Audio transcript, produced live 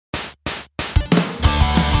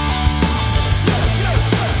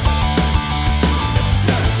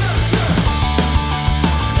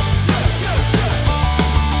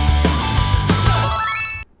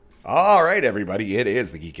right, everybody. It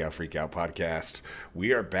is the Geek Out Freak Out podcast.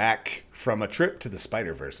 We are back from a trip to the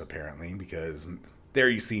Spider-Verse, apparently, because there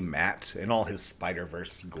you see Matt in all his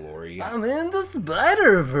Spider-Verse glory. I'm in the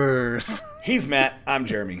Spider-Verse. He's Matt. I'm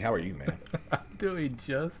Jeremy. How are you, man? I'm doing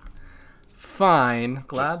just fine.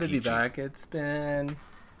 Glad to be peachy. back. It's been a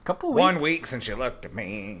couple weeks. 1 week since you looked at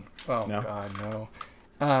me. Oh, No? God, no.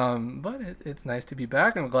 But it's nice to be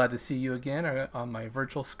back. I'm glad to see you again on my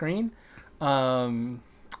virtual screen.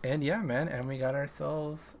 And yeah, man, and we got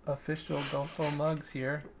ourselves official GoFo mugs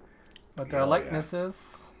here with our Hell likeness.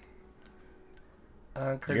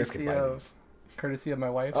 You guys can buy these. Courtesy of my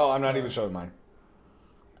wife. Oh, I'm not even showing mine.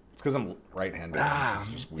 It's because I'm right-handed. It's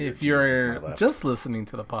just weird If to use with you're my left. just listening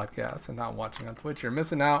to the podcast and not watching on Twitch, you're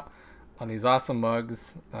missing out on these awesome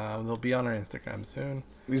mugs. They'll be on our Instagram soon.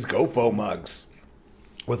 These GoFo mugs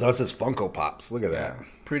with us as Funko Pops. Look at that.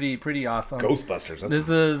 Pretty awesome. Ghostbusters. This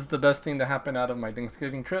is the best thing to happen out of my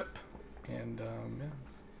Thanksgiving trip, and yeah,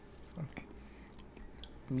 it's fun.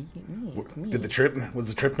 It's me. Was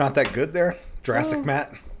the trip not that good there? Jurassic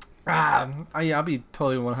Matt? I'll be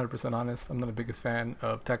totally 100% honest. I'm not the biggest fan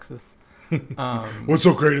of Texas. What's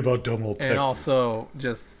so great about dumb old Texas? And also,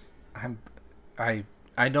 just I'm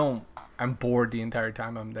bored the entire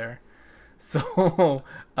time I'm there. So,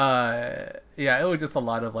 yeah, it was just a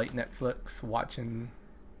lot of like Netflix watching.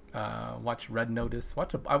 Watch Red Notice.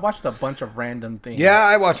 I watched a bunch of random things. Yeah,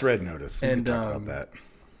 I watched Red Notice. We can And, talk about that.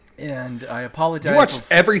 And I apologize. You watched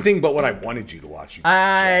everything but what I wanted you to watch.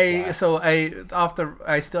 I still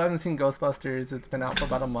haven't seen Ghostbusters. It's been out for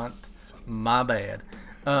about a month. My bad.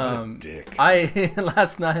 What a dick.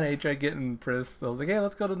 Last night I tried getting Pris. I was like, hey,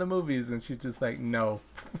 let's go to the movies, and she's just like, no.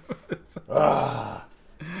 So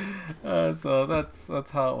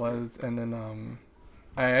that's how it was. And then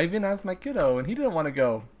I even asked my kiddo, and he didn't want to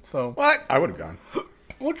go. So What? I would have gone.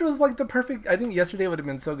 which was like the perfect. I think yesterday would have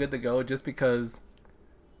been so good to go, just because.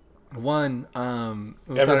 One, it was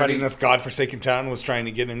Everybody Saturday. in this godforsaken town was trying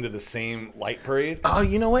to get into the same light parade. Oh,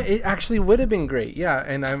 you know what? It actually would have been great. Yeah,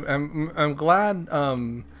 and I'm glad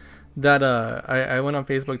that I went on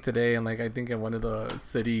Facebook today, and like I think in one of the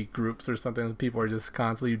city groups or something, people are just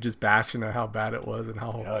constantly just bashing at how bad it was and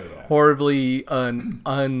how Hell yeah. horribly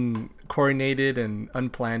uncoordinated and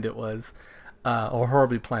unplanned it was, or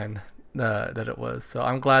horribly planned that it was. So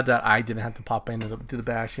I'm glad that I didn't have to pop in to do the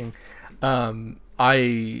bashing.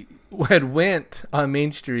 I had went on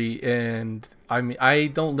Main Street, and I mean, I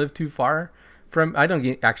don't live too far from. I don't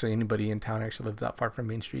get actually anybody in town actually lives that far from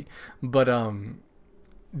Main Street, but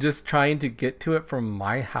just trying to get to it from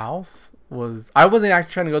my house I wasn't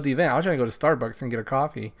actually trying to go to the event. I was trying to go to Starbucks and get a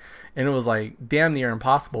coffee, and it was like damn near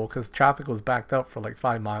impossible because traffic was backed up for like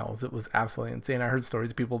 5 miles. It was absolutely insane. I heard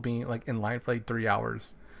stories of people being like in line for like 3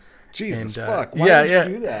 hours. Jesus And, fuck. Why did you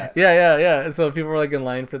do that? Yeah. So people were like in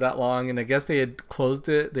line for that long, and I guess they had closed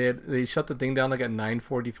it. They shut the thing down like at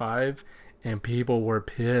 9:45, and people were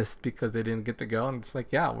pissed because they didn't get to go. And it's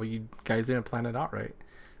like, yeah, well, you guys didn't plan it out right.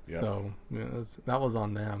 Yep. So that was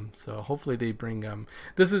on them. So hopefully they bring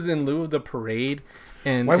this is in lieu of the parade.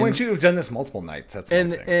 And Why wouldn't you have done this multiple nights? That's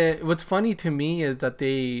my thing. What's funny to me is that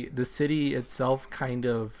the city itself kind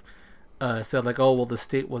of said like, oh well, the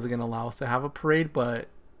state wasn't going to allow us to have a parade, but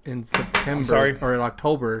in September or in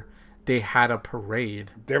October they had a parade.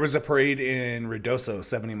 There was a parade in Ruidoso,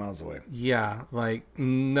 70 miles away. Yeah, like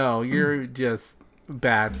no, you're just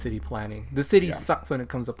bad city planning. The city sucks when it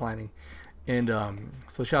comes to planning. And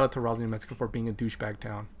so shout out to Roswell, New Mexico for being a douchebag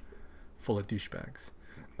town full of douchebags.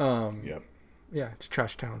 Yep. Yeah, it's a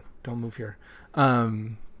trash town. Don't move here.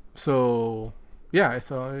 So yeah,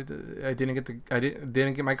 so I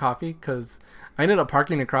didn't get my coffee because I ended up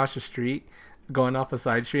parking across the street, going off a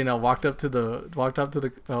side street, and I walked up to the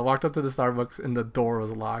Starbucks, and the door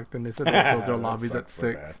was locked, and they said they closed their lobbies at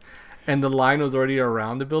 6, and the line was already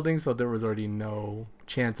around the building, so there was already no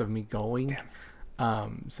chance of me going. Damn.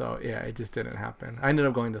 So yeah, it just didn't happen. I ended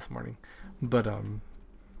up going this morning, but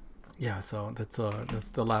yeah, so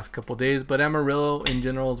that's the last couple days. But Amarillo in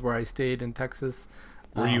general is where I stayed in Texas.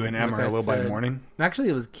 Were you in Amarillo by morning? Actually,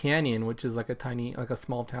 it was Canyon, which is like a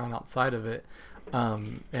small town outside of it.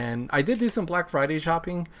 And I did do some Black Friday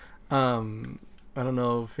shopping. I don't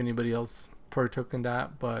know if anybody else partook in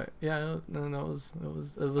that, but yeah, it was a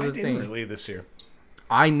thing. I didn't really this year.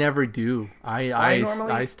 I never do. I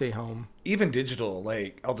normally, stay home. Even digital,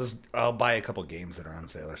 like I'll buy a couple games that are on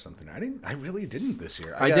sale or something. I really didn't this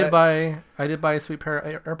year. I did buy a sweet pair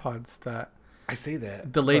of AirPods that I say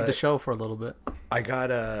that delayed the show for a little bit. I got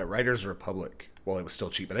Riders Republic. Well, it was still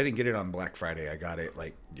cheap, but I didn't get it on Black Friday. I got it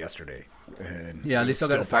like yesterday. And yeah, they still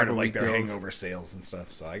got part Cyber of like Week their deals. hangover sales and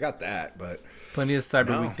stuff. So I got that, but plenty of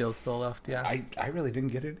Cyber Week deals still left. Yeah, I really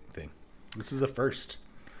didn't get anything. This is a first.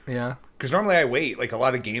 Yeah. Because normally I wait. Like, a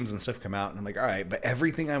lot of games and stuff come out, and I'm like, all right, but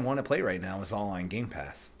everything I want to play right now is all on Game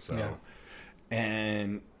Pass. So, Yeah.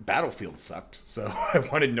 And Battlefield sucked, so I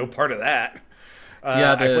wanted no part of that.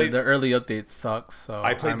 The early updates suck. So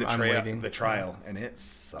I played the trial, and it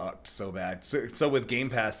sucked so bad. So with Game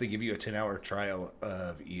Pass, they give you a 10-hour trial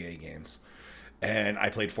of EA games. And I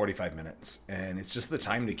played 45 minutes, and it's just the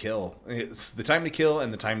time to kill. It's the time to kill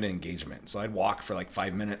and the time to engagement. So I'd walk for like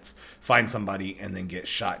 5 minutes, find somebody, and then get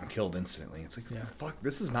shot and killed instantly. It's like, fuck,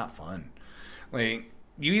 this is not fun. Like,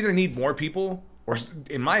 you either need more people or,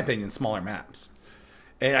 in my opinion, smaller maps.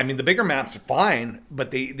 And I mean, the bigger maps are fine, but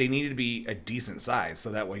they need to be a decent size,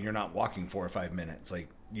 so that way you're not walking 4 or 5 minutes. Like,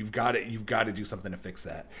 you've got to do something to fix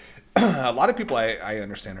that. A lot of people I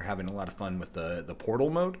understand are having a lot of fun with the portal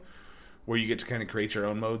mode, where you get to kind of create your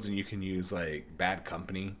own modes, and you can use like Bad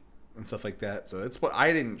Company and stuff like that. So it's what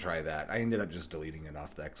I didn't try that. I ended up just deleting it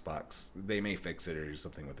off the Xbox. They may fix it or do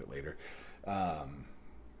something with it later.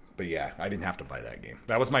 But yeah, I didn't have to buy that game.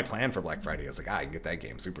 That was my plan for Black Friday. I was like, I can get that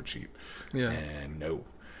game super cheap. Yeah. And no.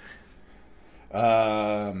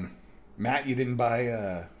 Matt, you didn't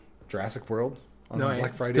buy Jurassic World on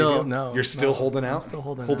Black Friday deal? No. You're still holding out? I'm still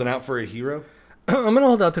holding out for a hero? I'm gonna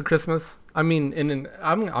hold out till Christmas. I mean,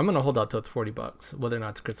 I'm gonna hold out till it's $40, whether or not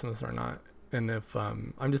it's Christmas or not. And if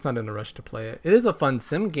I'm just not in a rush to play it. It is a fun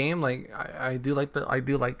sim game. Like I do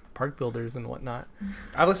like park builders and whatnot.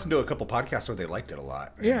 I listened to a couple podcasts where they liked it a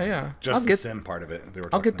lot. Yeah. Just the sim part of it.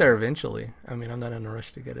 I'll get there eventually. I mean, I'm not in a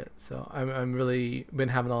rush to get it. So I'm really been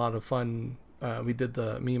having a lot of fun. Me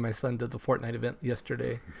and my son did the Fortnite event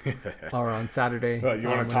yesterday, or on Saturday. You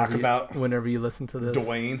want to talk about whenever you listen to this,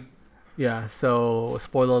 Dwayne? Yeah. So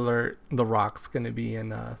spoiler alert: The Rock's gonna be in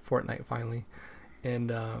Fortnite finally,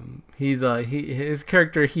 and his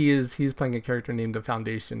character he's playing a character named the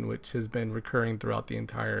Foundation, which has been recurring throughout the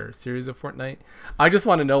entire series of Fortnite. I just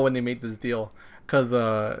want to know when they made this deal, because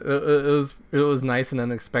it was nice and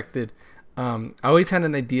unexpected. I always had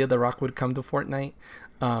an idea The Rock would come to Fortnite.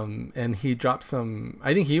 And he dropped some,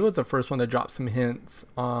 I think he was the first one to drop some hints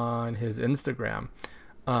on his Instagram,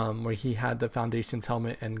 where he had the Foundation's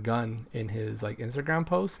helmet and gun in his like Instagram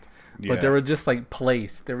post, but they were just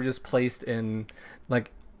placed in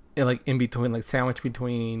in between, like sandwiched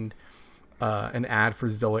between an ad for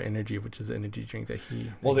Zoa Energy, which is an energy drink that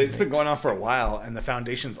he it's been going on for a while, and the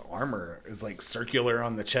Foundation's armor is like circular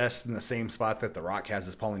on the chest in the same spot that The Rock has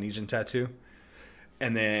his Polynesian tattoo.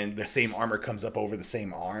 And then the same armor comes up over the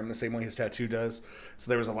same arm, the same way his tattoo does. So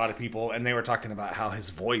there was a lot of people, and they were talking about how his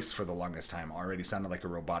voice for the longest time already sounded like a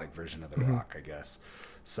robotic version of The Rock, I guess.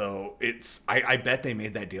 So I bet they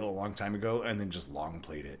made that deal a long time ago and then just long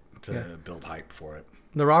played it to build hype for it.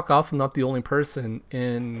 The Rock also not the only person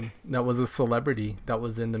that was a celebrity that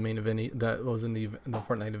was in the main event, that was in the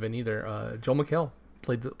Fortnite event either. Joel McHale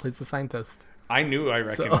plays the scientist. I knew I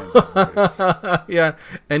recognized that voice. Yeah,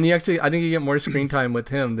 and I think you get more screen time with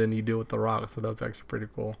him than you do with The Rock, so that's actually pretty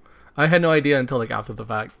cool. I had no idea until after the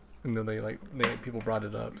fact, and then people brought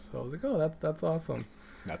it up, so I was like, oh, that's awesome.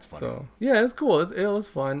 That's funny. So yeah, it's cool. It was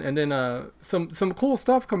fun, and then some cool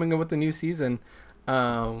stuff coming in with the new season.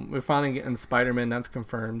 We're finally getting Spider-Man. That's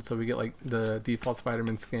confirmed. So we get the default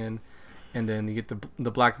Spider-Man skin. And then you get the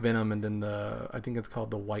Black Venom, and then I think it's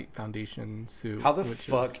called the White Foundation suit. How the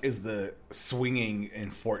fuck is the swinging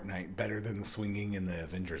in Fortnite better than the swinging in the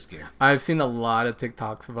Avengers game? I've seen a lot of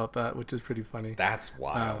TikToks about that, which is pretty funny. That's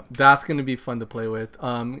wild. That's going to be fun to play with.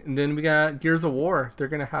 And then we got Gears of War. They're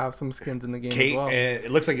going to have some skins in the game as well.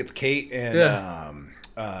 It looks like it's Kate and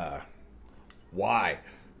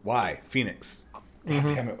Phoenix. God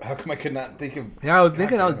damn it! How come I could not think of? Yeah, I was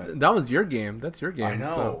thinking that was your game. That's your game. I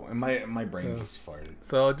know, and my brain just farted.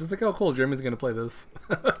 So just oh cool, Jeremy's gonna play this.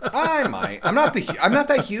 I might. I'm not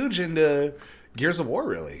that huge into Gears of War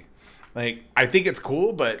really. Like, I think it's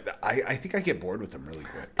cool, but I think I get bored with them really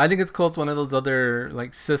quick. I think it's cool. It's one of those other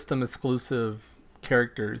system exclusive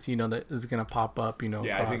characters, that is gonna pop up, Yeah,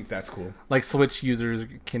 across. I think that's cool. Like Switch users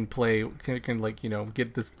can play,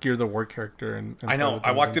 get this Gears of War character and I know.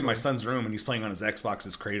 I walked in my son's room and he's playing on his Xbox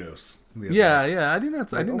as Kratos. Yeah. I think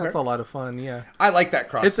that's a lot of fun. Yeah, I like that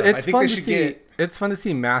cross. It's fun to see. It's fun to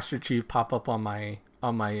see Master Chief pop up on my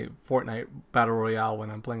Fortnite Battle Royale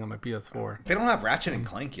when I'm playing on my PS4. They don't have Ratchet and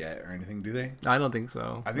Clank yet or anything, do they? I don't think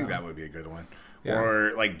so. I think that would be a good one. Yeah.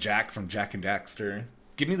 Or like Jack from Jack and Daxter.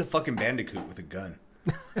 Give me the fucking Bandicoot with a gun.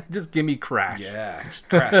 Just give me Crash. Yeah, just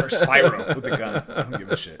Crash. Or Spyro with a gun. I don't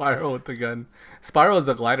give a shit. Spyro with the gun. Spyro as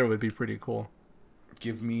a glider would be pretty cool.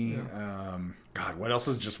 Give me, God, what else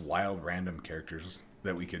is just wild random characters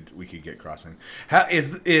that we could get crossing? How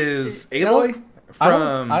is Aloy?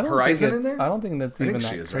 from I don't Horizon think in there? I don't think that's I even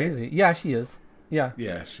think she that is, right? crazy. Yeah, she is. Yeah.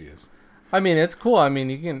 Yeah, she is. I mean, it's cool. I mean,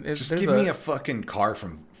 you can Just give me a fucking car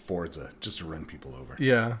from Forza just to run people over.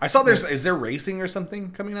 Yeah. I saw is there racing or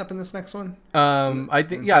something coming up in this next one? I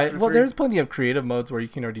think well, there's plenty of creative modes where you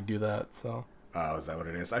can already do that. So. Oh, is that what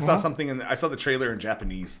it is? I saw something I saw the trailer in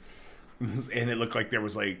Japanese, and it looked like there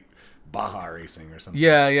was like Baja racing or something.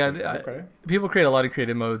 Yeah. Okay. People create a lot of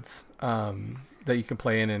creative modes that you can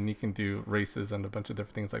play in, and you can do races and a bunch of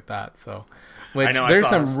different things like that. So, I know there's I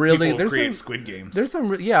saw some really people create Squid Games. There's some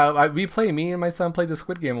me and my son played the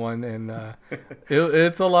Squid Game one, and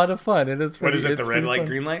it's a lot of fun. It is. What is it? The red light, fun.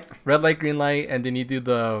 green light? Red light, green light, and then you do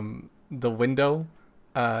the window,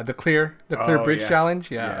 the clear bridge challenge.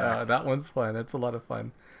 Yeah. That one's fun. It's a lot of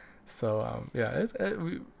fun. So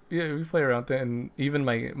we play around there, and even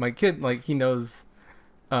my kid, like, he knows.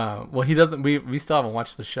 Well, he doesn't. We still haven't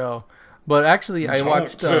watched the show. But actually, I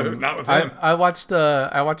watched. Not with him. I watched.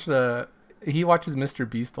 He watches Mr.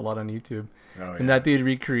 Beast a lot on YouTube, and that dude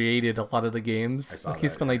recreated a lot of the games. He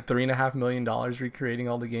spent like $3.5 million recreating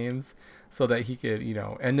all the games, so that he could,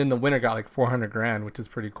 And then the winner got like $400,000, which is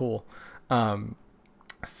pretty cool.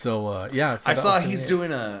 So I saw he's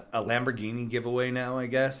doing a Lamborghini giveaway now. I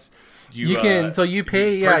guess you can. So you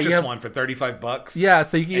pay. Purchase one for $35. Yeah.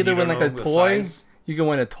 So you can either win like a toy. You can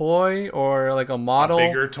win a toy or like a model, a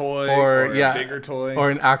bigger toy, or a bigger toy,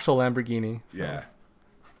 or an actual Lamborghini. So. Yeah,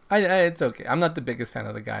 it's okay. I'm not the biggest fan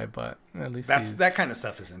of the guy, but at least that kind of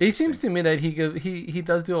stuff is interesting. It seems to me that he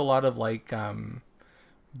does do a lot of like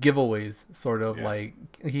giveaways, sort of like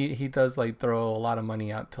he does like throw a lot of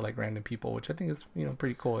money out to like random people, which I think is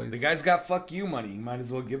pretty cool. The guy's got fuck you money. You might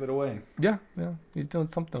as well give it away. Yeah, he's doing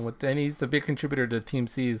something with it, and he's a big contributor to Team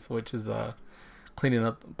C's, which is cleaning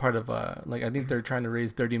up part of I think they're trying to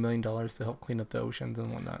raise $30 million to help clean up the oceans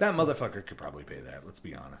and whatnot. That motherfucker could probably pay that. Let's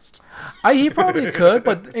be honest. He probably could,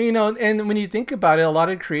 but and when you think about it, a lot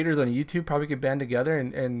of creators on YouTube probably could band together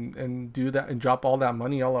and do that and drop all that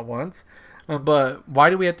money all at once. But why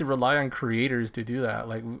do we have to rely on creators to do that?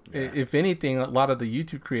 Like, if anything, a lot of the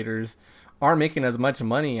YouTube creators aren't making as much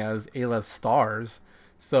money as A-list stars.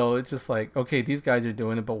 So it's just like, okay, these guys are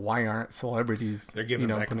doing it, but why aren't celebrities? They're giving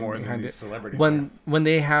back more than these celebrities. When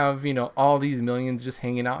they have all these millions just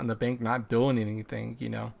hanging out in the bank, not doing anything,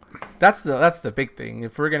 that's the big thing.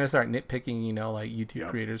 If we're gonna start nitpicking, like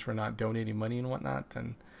YouTube creators for not donating money and whatnot,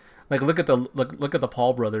 then like look at the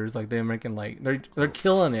Paul brothers, like they're making they're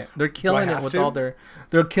killing it. They're killing it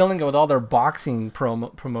with all their boxing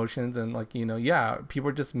promotions and people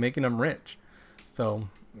are just making them rich. So.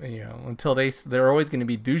 Until they're always going to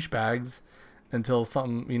be douchebags until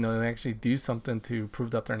something, they actually do something to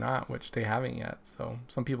prove that they're not, which they haven't yet. So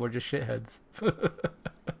some people are just shitheads.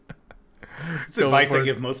 It's advice I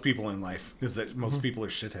give most people in life, is that most people are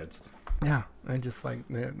shitheads. Yeah. And just like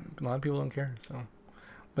a lot of people don't care. So,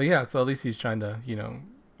 but yeah, so at least he's trying to,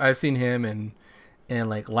 I've seen him and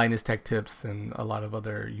like Linus Tech Tips and a lot of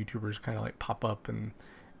other YouTubers kind of like pop up and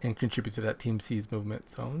contribute to that Team C's movement.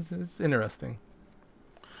 So it's interesting.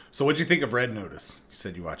 So what'd you think of Red Notice? You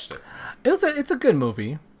said you watched it. It's a good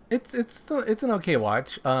movie. It's an okay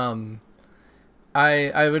watch. I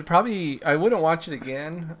wouldn't watch it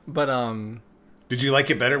again, but Did you like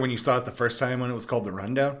it better when you saw it the first time when it was called The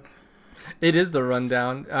Rundown? It is The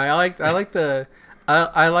Rundown. I like the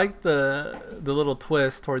little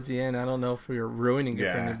twist towards the end. I don't know if we're ruining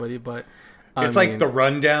it for anybody, but it's like The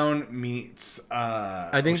Rundown meets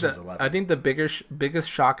I think the biggest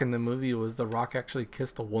shock in the movie was The Rock actually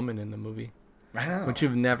kissed a woman in the movie. I know. Which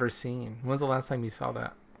you've never seen. When's the last time you saw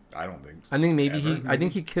that? I don't think so. I think I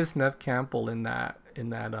think he kissed Neve Campbell in that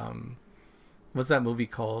what's that movie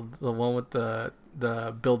called? The one with the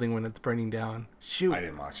building when it's burning down. Shoot. I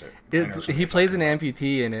didn't watch it. He plays an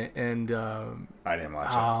amputee in it, and I didn't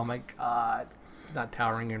watch it. Oh my god. Not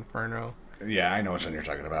Towering Inferno. Yeah, I know which one you're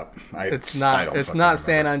talking about. It's not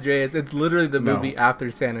San Andreas. It's literally the movie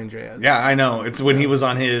after San Andreas. Yeah, I know. It's when he was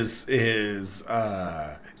on his it's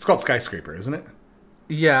called Skyscraper, isn't it?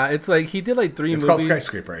 Yeah, it's like he did like 3 movies. It's called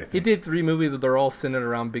Skyscraper, I think. He did 3 movies that they're all centered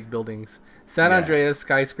around big buildings. San Andreas,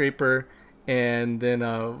 Skyscraper, and then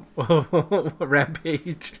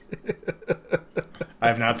Rampage. I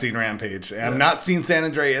have not seen Rampage. I have not seen San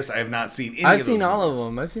Andreas. I have not seen any I've of those seen all movies. of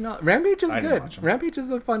them. I've seen all. Rampage is good. Rampage is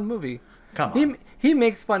a fun movie. Come on. He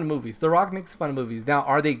makes fun movies. The Rock makes fun movies. Now,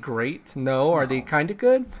 are they great? No. Are they kind of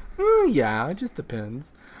good? Yeah, it just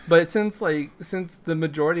depends. But since the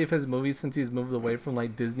majority of his movies, since he's moved away from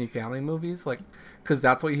like Disney family movies, like, because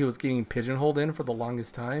that's what he was getting pigeonholed in for the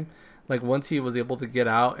longest time. Like once he was able to get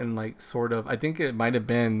out and like sort of, I think it might have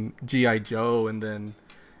been G.I. Joe and then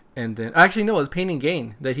actually no, it was Pain and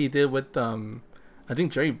Gain that he did with I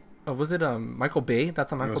think Jerry was it Michael Bay?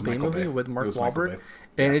 That's a Michael Bay movie with Mark Wahlberg,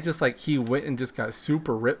 and it just like he went and just got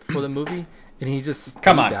super ripped for the movie, and he just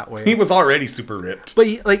stayed that way. He was already super ripped.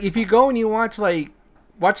 But like if you go and you watch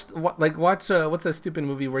what's that stupid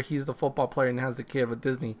movie where he's the football player and has the kid with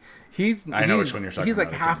Disney? I know which one you're talking about. He's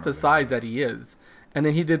like half the size that he is, and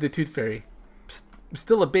then he did the Tooth Fairy.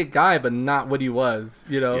 Still a big guy, but not what he was,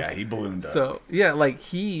 you know. Yeah, he ballooned up. So yeah, like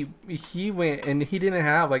he went and he didn't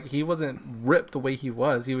have like he wasn't ripped the way he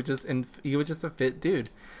was. He was just a fit dude,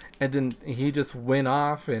 and then he just went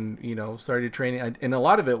off and started training. And a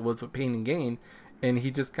lot of it was with Pain and Gain, and he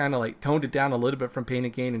just kind of like toned it down a little bit from Pain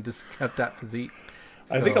and Gain and just kept that physique.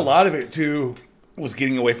 So, I think a lot of it too was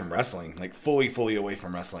getting away from wrestling, like fully away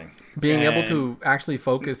from wrestling. Being able to actually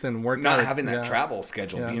focus and work not out. Having that travel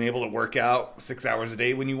schedule, being able to work out 6 hours a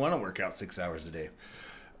day when you want to work out 6 hours a day.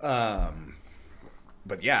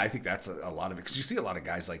 But yeah, I think that's a lot of it. Because you see a lot of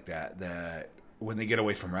guys like that when they get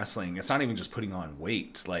away from wrestling, it's not even just putting on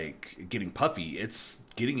weight, like getting puffy. It's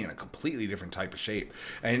getting in a completely different type of shape.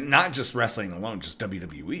 And not just wrestling alone, just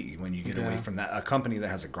WWE. When you get away from that, a company that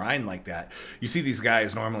has a grind like that, you see these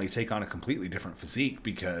guys normally take on a completely different physique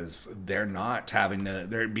because they're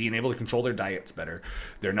being able to control their diets better.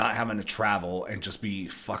 They're not having to travel and just be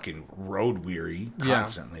fucking road weary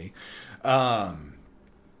constantly.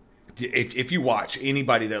 If you watch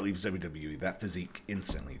anybody that leaves WWE, that physique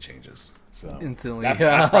instantly changes. So instantly,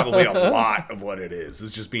 that's probably a lot of what it is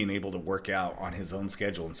just being able to work out on his own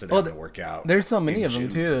schedule instead of having to work out. There's so many of them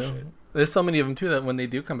too. There's so many of them too that when they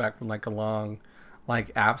do come back from like a long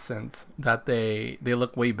absence, that they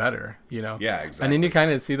look way better, Yeah, exactly. And then you kind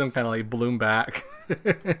of see them kind of like bloom back.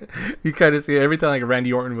 You kind of see every time like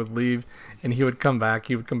Randy Orton would leave and he would come back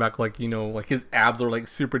like like his abs are like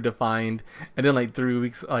super defined, and then like 3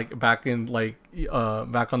 weeks like back in like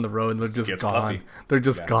back on the road and they're just gone. Puffy. They're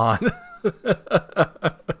just gone.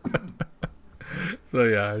 So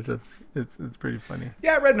yeah, it's pretty funny.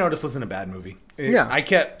 Yeah, Red Notice wasn't a bad movie. I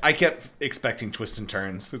kept expecting twists and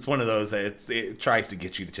turns. It's one of those that it tries to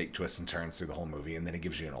get you to take twists and turns through the whole movie, and then it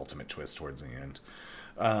gives you an ultimate twist towards the end.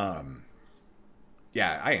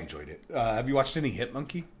 Yeah, I enjoyed it. Have you watched any Hit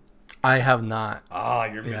Monkey? I have not. Oh,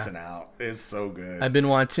 you're missing out. It's so good. I've been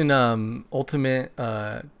watching Ultimate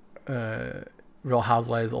Real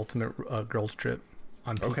Housewives Ultimate Girls Trip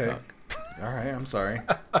on Peacock. Okay. All right, I'm sorry.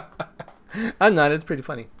 I'm not. It's pretty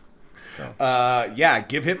funny. So. Yeah,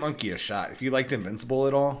 give Hit Monkey a shot. If you liked Invincible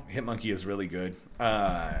at all, Hit Monkey is really good.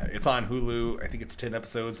 It's on Hulu. I think it's 10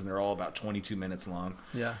 episodes, and they're all about 22 minutes long.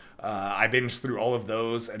 Yeah. I binged through all of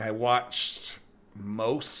those, and I watched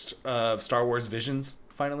most of Star Wars Visions,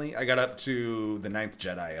 finally. I got up to the 9th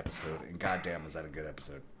Jedi episode, and goddamn, was that a good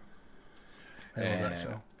episode. I love that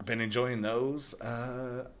show. I've been enjoying those.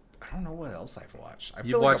 I don't know what else I've watched. I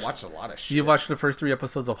feel like I've watched a lot of shit. You've watched the first 3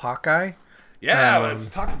 episodes of Hawkeye? Yeah, let's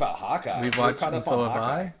talk about Hawkeye. We've watched and so have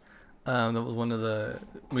I. That was one of the...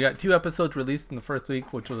 We got 2 episodes released in the first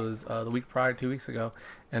week, which was the week prior, 2 weeks ago.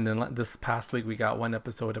 And then this past week, we got 1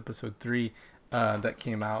 episode, episode 3, that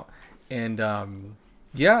came out. And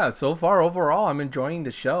yeah, so far, overall, I'm enjoying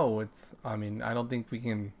the show. I don't think we're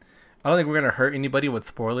going to hurt anybody with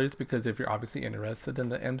spoilers, because if you're obviously interested in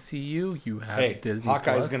the MCU, you have Disney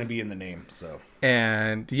Hawkeye's going to be in the name, so.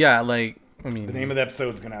 And yeah, the name of the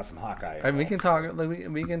episode is going to have some Hawkeye. We can talk.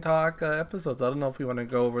 We can talk episodes. I don't know if we want to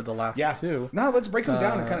go over the last 2. No, let's break them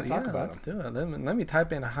down and kind of talk about them. Let's do it. Let me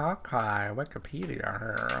type in Hawkeye Wikipedia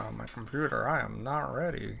here on my computer. I am not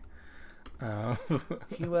ready.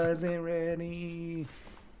 He wasn't ready.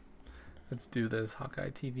 Let's do this Hawkeye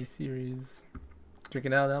TV series.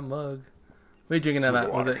 Drinking out of that mug. What are you drinking out of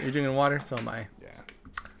that? Was it you're drinking water? So am I. Yeah.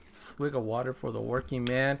 Swig of water for the working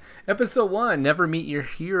man. Episode 1, Never Meet Your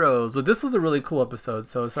Heroes. So this was a really cool episode.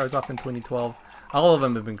 So it starts off in 2012. All of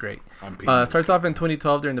them have been great. Starts off in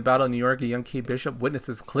 2012 during the Battle of New York. A young Kate Bishop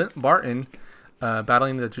witnesses Clint Barton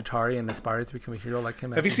battling the Chitauri and aspires to become a hero like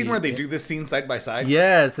him. Have you seen where they do this scene side by side?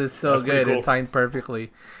 Yes, it's so good. Cool. It's timed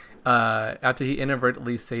perfectly. After he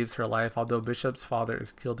inadvertently saves her life, although Bishop's father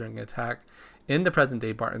is killed during an attack. In the present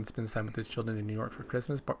day, Barton spends time with his children in New York for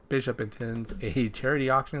Christmas. Bishop attends a charity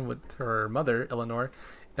auction with her mother, Eleanor,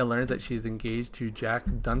 and learns that she's engaged to Jack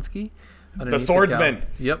Dunsky. The swordsman.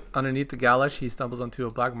 Underneath the gala, she stumbles onto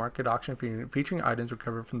a black market auction featuring items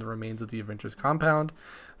recovered from the remains of the Avengers compound.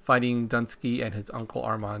 Finding Dunsky and his uncle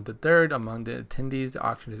Armand III among the attendees, the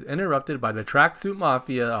auction is interrupted by the Tracksuit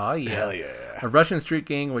Mafia. Oh yeah. Hell yeah. A Russian street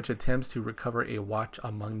gang which attempts to recover a watch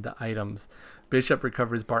among the items. Bishop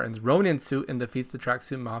recovers Barton's Ronin suit and defeats the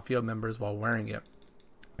Tracksuit Mafia members while wearing it.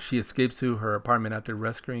 She escapes to her apartment after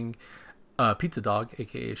rescuing Pizza Dog,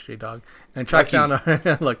 aka Stray Dog, and tracks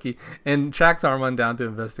Lucky, and tracks Armand down to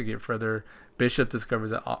investigate further. Bishop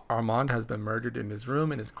discovers that Armand has been murdered in his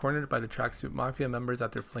room and is cornered by the Tracksuit Mafia members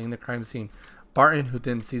after fleeing the crime scene. Barton, who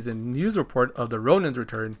then sees a news report of the Ronins'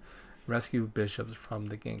 return, rescue Bishop from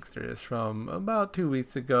the gangsters. From about 2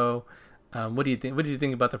 weeks ago. What do you think? What did you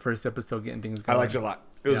think about the first episode getting things going? I liked it a lot.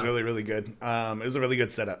 It was really, really good. It was a really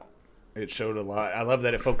good setup. It showed a lot. I love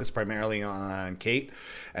that it focused primarily on Kate,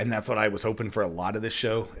 and that's what I was hoping for a lot of this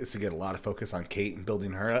show, is to get a lot of focus on Kate and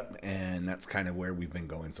building her up, and that's kind of where we've been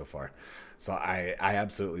going so far. So I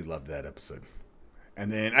absolutely loved that episode.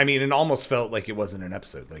 And then, I mean, it almost felt like it wasn't an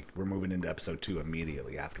episode. Like, we're moving into episode 2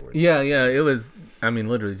 immediately afterwards. Yeah, it was, I mean,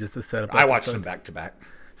 literally just a setup episode. I watched them back to back.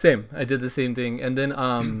 Same. I did the same thing. And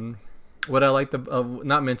then what I liked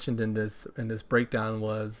not mentioned in this breakdown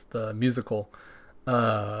was the musical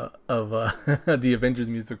of the Avengers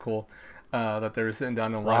musical that they were sitting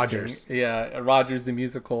down and watching. Rogers. Yeah, Rogers the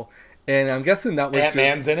musical. And I'm guessing that was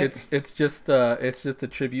Ant-Man's in it? It's just a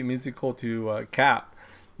tribute musical to Cap.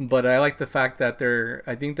 But I like the fact that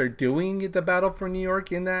I think they're doing the battle for New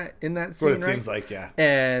York in that scene. That's what it seems like, yeah.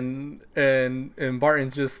 And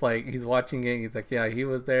Barton's just like, he's watching it. He's like, yeah, he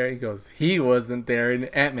was there. He goes, he wasn't there in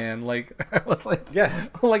Ant-Man. Like, I was like, yeah,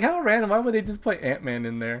 like, how random? Why would they just put Ant-Man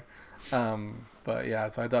in there? But yeah,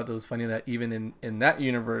 so I thought it was funny that even in that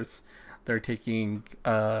universe, they're taking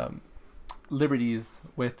liberties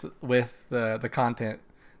with the content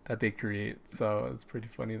that they create. So it's pretty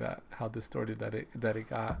funny that how distorted that it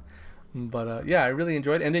got. But yeah, I really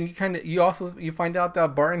enjoyed it. And then you find out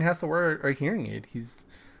that Barton has to wear a hearing aid. He's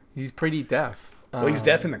pretty deaf. Well, he's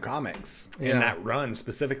deaf in the comics, in that run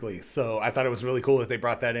specifically. So I thought it was really cool that they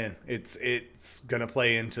brought that in. It's gonna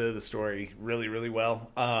play into the story really, really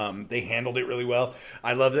well. They handled it really well.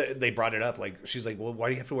 I love that they brought it up. Like, she's like, "Well, why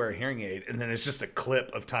do you have to wear a hearing aid?" And then it's just a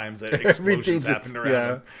clip of times that explosions happened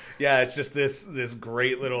around him. Yeah, it's just this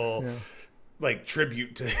great little like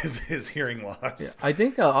tribute to his hearing loss. Yeah. I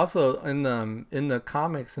think also in the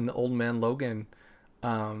comics, in the Old Man Logan,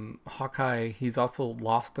 Hawkeye, he's also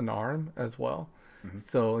lost an arm as well. Mm-hmm.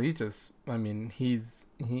 So he's just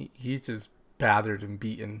battered and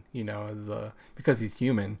beaten, because he's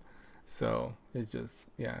human. So it's just,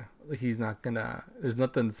 he's not gonna, there's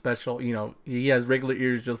nothing special, he has regular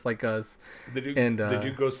ears just like us. The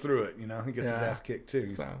dude goes through it, he gets his ass kicked too.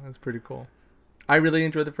 So it's pretty cool. I really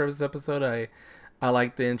enjoyed the first episode. I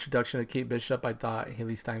like the introduction of Kate Bishop. I thought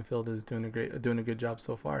Haley Steinfeld is doing a good job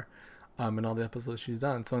so far. In all the episodes she's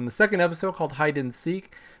done. So in the second episode, called Hide and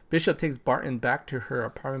Seek, Bishop takes Barton back to her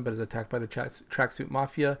apartment but is attacked by the Tracksuit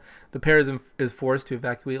Mafia. The pair is forced to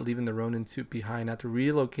evacuate, leaving the Ronin suit behind. After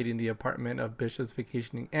relocating the apartment of Bishop's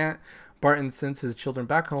vacationing aunt, Barton sends his children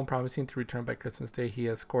back home, promising to return by Christmas Day. He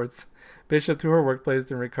escorts Bishop to her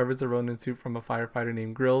workplace and recovers the Ronin suit from a firefighter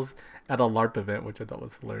named Grills at a LARP event, which I thought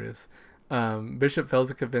was hilarious. Bishop fails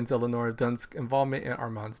to convince Eleanor of Dunsk's involvement in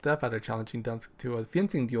Armand's death after challenging Dunsk to a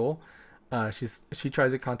fencing duel. She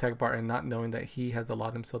tries to contact Barton, not knowing that he has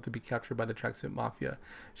allowed himself to be captured by the Tracksuit Mafia.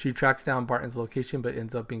 She tracks down Barton's location, but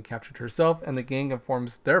ends up being captured herself, and the gang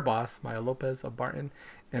informs their boss, Maya Lopez, of Barton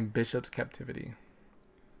and Bishop's captivity.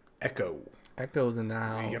 Echo's in the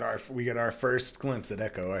house. We get our first glimpse at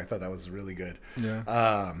Echo. I thought that was really good.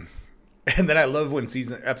 Yeah. And then I love when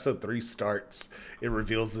episode 3 starts. It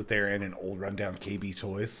reveals that they're in an old rundown KB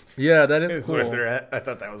Toys. Yeah, that is cool. Where they're at. I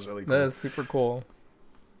thought that was really cool. That is super cool.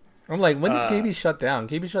 I'm like, when did KB shut down?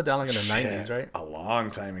 KB shut down like in the 90s, right? A long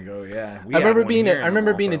time ago, yeah. I remember being a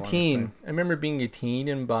teen. I remember being a teen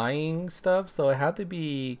and buying stuff, so it had to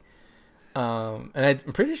be. And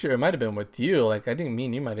I'm pretty sure it might have been with you. Like, I think me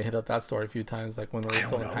and you might have hit up that store a few times, like when we were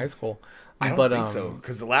still in high school. I don't think so,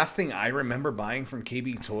 because the last thing I remember buying from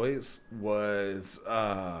KB Toys was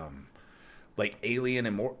like Alien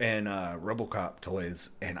and RoboCop toys,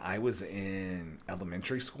 and I was in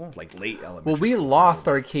elementary school, like late elementary. Well, we lost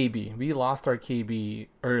our KB. We lost our KB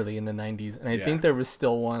early in the 90s, and I think there was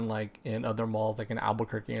still one like in other malls, like in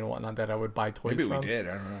Albuquerque and whatnot, that I would buy toys from. Maybe we did.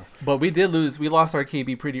 I don't know. But we lost our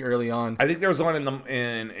KB pretty early on. I think there was one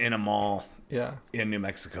in a mall. Yeah. In New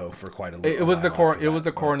Mexico for quite a little. It was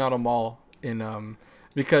the Coronado Mall in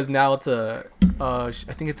because now it's I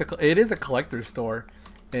think it is a collector's store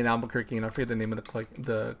in Albuquerque, and I forget the name of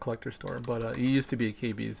the collector store, but it used to be a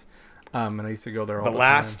KB's, and I used to go there all the time. The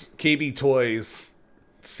last KB Toys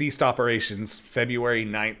ceased operations February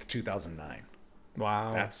 9th, 2009.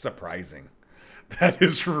 Wow. That's surprising. That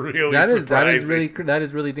is really surprising. That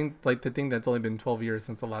is really the thing that's only been 12 years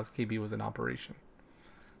since the last KB was in operation.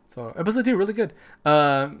 So episode 2, really good.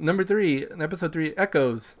 Episode 3,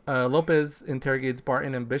 Echoes. Lopez interrogates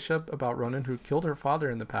Barton and Bishop about Ronan, who killed her father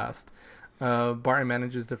in the past. Barton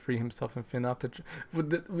manages to free himself and Finn off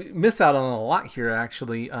we miss out on a lot here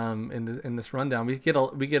actually. In this rundown, we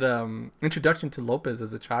get introduction to Lopez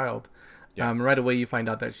as a child. Yeah. Right away you find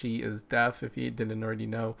out that she is deaf if you didn't already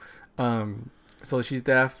know. So she's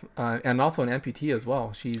deaf and also an amputee as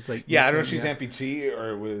well. She's like I don't know if she's amputee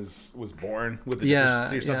or was born with a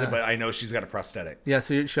deficiency or something, but I know she's got a prosthetic. Yeah,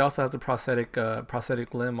 so she also has a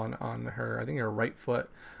prosthetic limb on her, I think her right foot.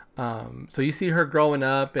 So you see her growing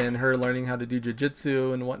up and her learning how to do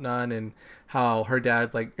jiu-jitsu and whatnot, and how her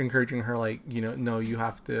dad's like encouraging her, like, no, you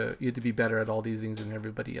have to be better at all these things than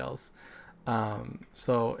everybody else.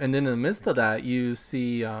 So, and then in the midst of that, you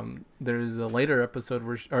see there's a later episode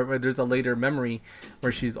or there's a later memory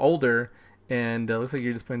where she's older, and it looks like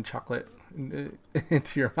you're just putting chocolate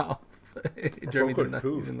into your mouth. Jeremy did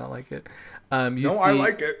not like it. I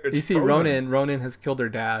like it. It's you see frozen. Ronan has killed her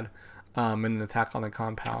dad in an attack on the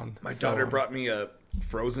compound. My daughter brought me a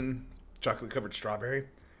frozen chocolate-covered strawberry.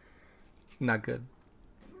 Not good.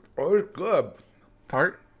 Oh, it's good.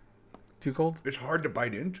 Tart? Too cold? It's hard to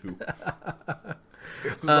bite into.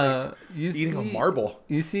 It's like eating a marble.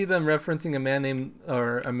 You see them referencing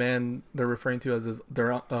a man they're referring to as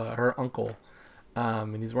her uncle.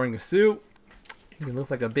 And he's wearing a suit. He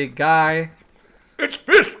looks like a big guy. It's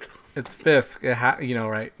Fisk. It's Fisk.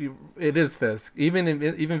 Right? It is Fisk.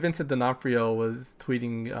 Even Vincent D'Onofrio was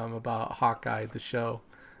tweeting about Hawkeye, the show,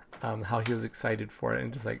 how he was excited for it,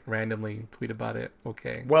 and just like randomly tweet about it.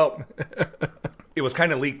 Okay. Well, it was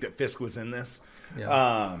kind of leaked that Fisk was in this.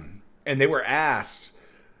 Yeah. And they were asked.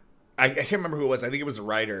 I can't remember who it was. I think it was a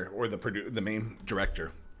writer or the main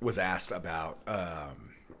director was asked about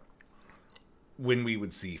when we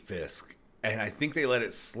would see Fisk. And I think they let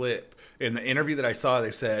it slip. In the interview that I saw, they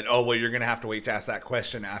said, "Oh, well, you're going to have to wait to ask that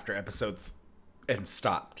question after episode," and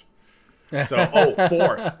stopped. So,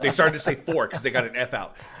 4. They started to say 4 because they got an F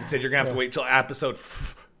out. They said, "You're going to have to wait till episode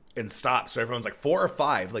and stop." So everyone's like, 4 or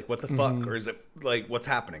 5? Like, what the fuck? Or is it, like, what's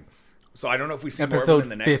happening? So I don't know if we see more of them in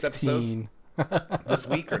the next 15. Episode this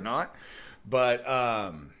week or not. But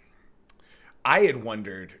I had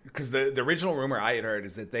wondered, because the original rumor I had heard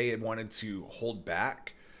is that they had wanted to hold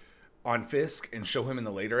back on Fisk and show him in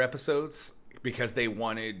the later episodes because they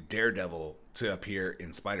wanted Daredevil to appear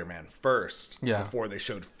in Spider-Man first before they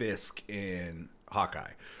showed Fisk in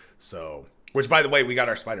Hawkeye. So, which, by the way, we got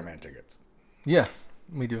our Spider-Man tickets. Yeah,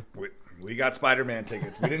 we do. We got Spider-Man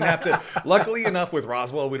tickets. We didn't have to. Luckily enough, with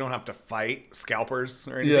Roswell, we don't have to fight scalpers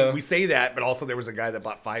or anything. Yeah. We say that, but also there was a guy that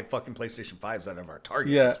bought 5 fucking PlayStation 5s out of our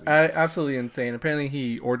Target. Yeah, absolutely insane. Apparently,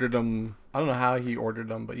 he ordered them. I don't know how he ordered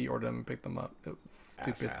them, but he ordered them and picked them up. It was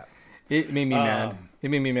stupid. It made me mad.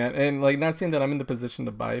 It made me mad. And like, not saying that I'm in the position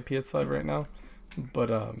to buy a PS5 right now, but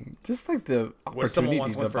just like the opportunity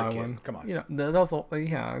to buy one. Come on. That's also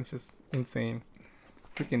it's just insane.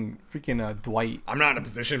 Freaking Dwight. I'm not in a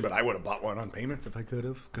position, but I would have bought one on payments if I could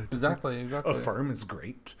have. Exactly. Affirm is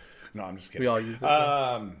great. No, I'm just kidding. We all use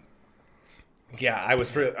it. Yeah, I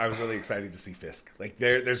was really excited to see Fisk. Like,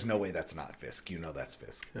 there's no way that's not Fisk. That's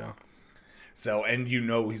Fisk. Yeah. So, and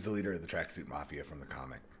he's the leader of the Tracksuit Mafia from the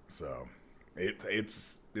comic. So, it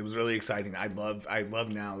was really exciting. I love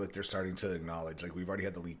now that they're starting to acknowledge, like, we've already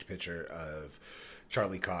had the leaked picture of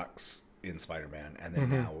Charlie Cox in Spider-Man, and then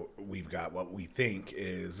now we've got what we think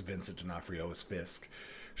is Vincent D'Onofrio as Fisk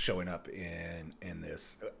showing up in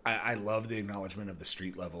this. I love the acknowledgement of the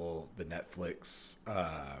street level, the Netflix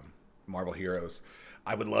Marvel heroes.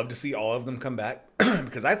 I would love to see all of them come back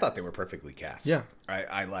because I thought they were perfectly cast. Yeah,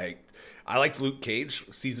 I liked Luke Cage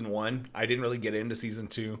season 1. I didn't really get into season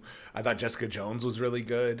 2. I thought Jessica Jones was really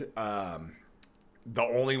good. The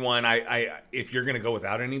only one if you're going to go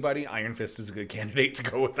without anybody, Iron Fist is a good candidate to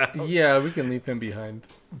go without. Yeah, we can leave him behind.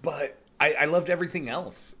 But I loved everything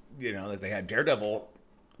else. That they had. Daredevil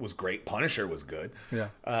was great. Punisher was good. Yeah.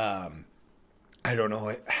 I don't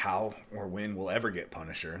know how or when we'll ever get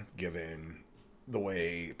Punisher, given the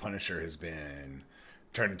way Punisher has been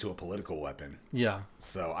turned into a political weapon. Yeah.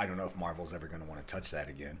 So I don't know if Marvel's ever going to want to touch that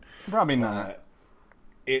again. Probably not.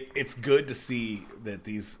 It's good to see that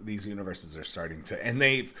these universes are starting to, and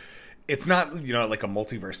it's not like a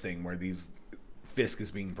multiverse thing where Fisk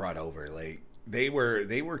is being brought over. Like they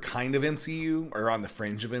were kind of MCU or on the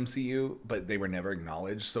fringe of MCU, but they were never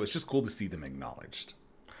acknowledged. So it's just cool to see them acknowledged.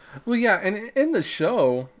 Well, yeah, and in the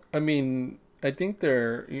show, I mean, I think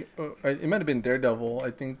it might have been Daredevil.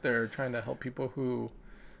 I think they're trying to help people who.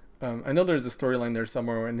 I know there's a storyline there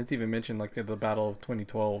somewhere, and it's even mentioned like at the Battle of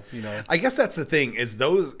 2012. I guess that's the thing is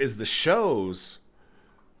the shows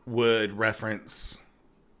would reference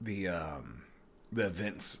the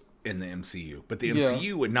events in the MCU, but the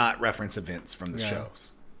MCU would not reference events from the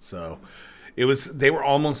shows. So They were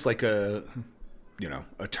almost like a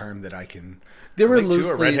term that I can they were relate to,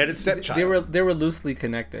 loosely a redheaded stepchild. they were loosely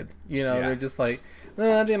connected. They're just like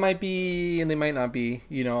they might be and they might not be.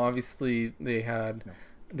 Obviously they had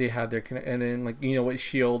their connect, and then what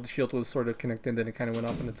Shield was sort of connected, then it kind of went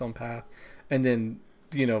off on its own path, and then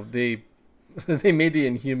they they made the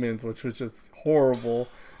Inhumans, which was just horrible.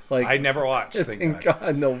 Like, I never watched. Thank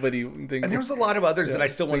God nobody. And there was a lot of others that I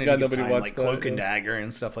still wanted to give time, like Cloak and Dagger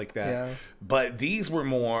and stuff like that. Yeah. But these were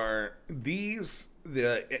more the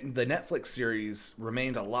Netflix series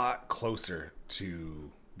remained a lot closer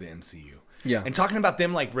to the MCU. Yeah. And talking about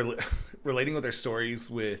them like relating with their stories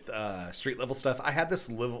with street level stuff, I had this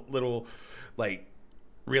little like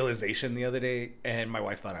realization the other day, and my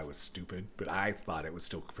wife thought I was stupid, but I thought it was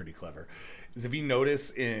still pretty clever. Is if you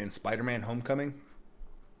notice in Spider-Man: Homecoming,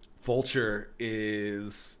 Vulture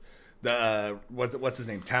is the what's his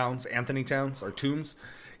name? Anthony Towns or Toombs.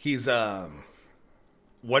 He's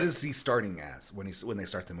what is he starting as when they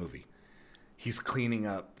start the movie? He's cleaning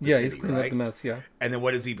up the city, he's cleaning up the mess, yeah. And then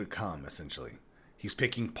what does he become essentially? He's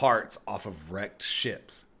picking parts off of wrecked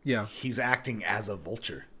ships. Yeah. He's acting as a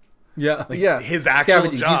vulture. Yeah. His actual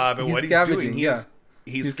Scavenging. job and what he's doing.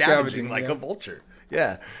 He's scavenging like yeah. a vulture.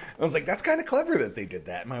 Yeah. I was like, that's kind of clever that they did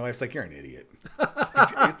that. And my wife's like, you're an idiot.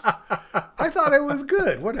 I thought it was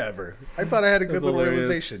good. Whatever. I thought I had a good little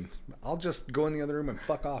realization. I'll just go in the other room and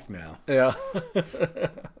fuck off now. Yeah.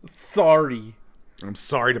 Sorry. I'm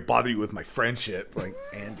sorry to bother you with my friendship, like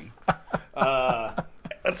Andy.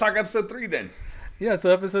 Let's talk episode 3 then. Yeah,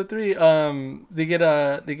 so episode 3, they get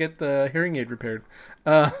the hearing aid repaired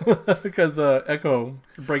because Echo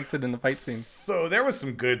breaks it in the fight scene. So there was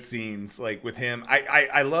some good scenes like with him.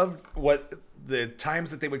 I loved what the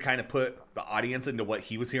times that they would kind of put the audience into what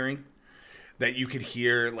he was hearing. That you could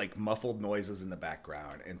hear like muffled noises in the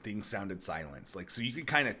background and things sounded silenced. Like, so you could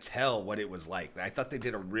kind of tell what it was like. I thought they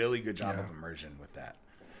did a really good job of immersion with that.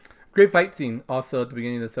 Great fight scene also at the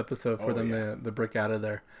beginning of this episode for them to break out of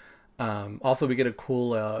there. Also, we get a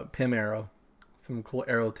cool Pym arrow. Some cool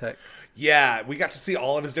arrow tech. Yeah, we got to see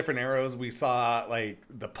all of his different arrows. We saw like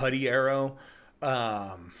the putty arrow.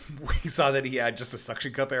 We saw that he had just a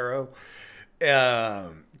suction cup arrow.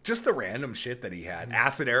 Just the random shit that he had.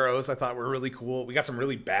 Acid arrows I thought were really cool. We got some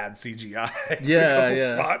really bad CGI. A couple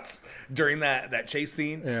spots during that chase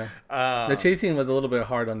scene. Yeah. The chase scene was a little bit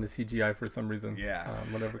hard on the CGI for some reason. Yeah.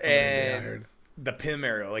 Whatever they hired. The Pym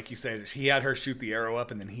arrow, like you said, he had her shoot the arrow up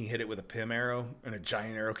and then he hit it with a Pym arrow and a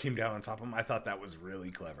giant arrow came down on top of him. I thought that was really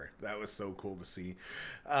clever. That was so cool to see.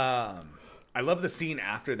 I love the scene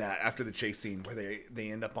after that, after the chase scene where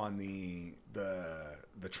they end up on the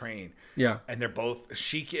train. Yeah. And they're both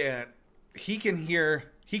he can't hear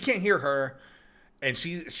her, and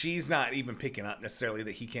she's not even picking up necessarily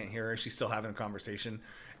that he can't hear her. She's still having a conversation.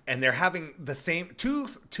 And they're having the same two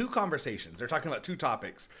conversations. They're talking about two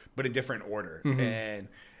topics, but in different order. Mm-hmm. And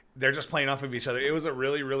they're just playing off of each other. It was a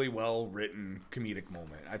really, really well written comedic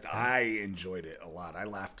moment. I enjoyed it a lot. I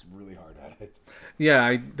laughed really hard at it. Yeah,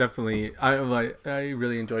 I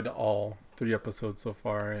really enjoyed all 3 episodes so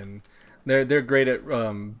far, and they're great at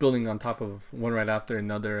building on top of one right after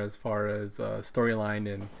another as far as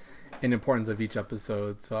storyline and importance of each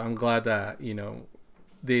episode. So I'm glad that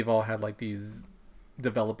they've all had like these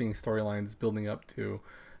developing storylines building up to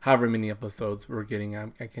however many episodes we're getting. I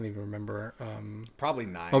can't even remember. Probably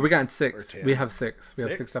 9. Oh, we got 6. We have 6. We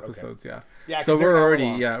have 6 episodes. Okay. Yeah. So we're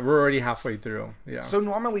already halfway through. Yeah. So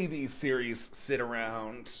normally these series sit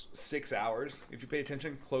around 6 hours. If you pay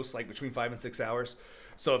attention, close like between 5 and 6 hours.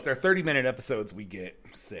 So if they're 30-minute episodes, we get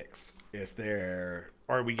 6. We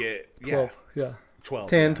get 12. Yeah. 12.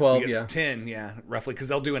 10, 12. Yeah. 10. Yeah. Roughly, because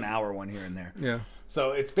they'll do an hour one here and there. Yeah.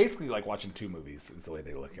 So it's basically like watching 2 movies is the way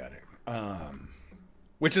they look at it.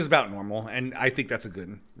 Which is about normal, and I think that's a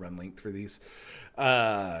good run length for these.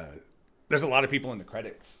 There's a lot of people in the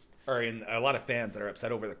credits, or in a lot of fans that are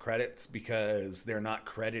upset over the credits because they're not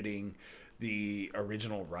crediting the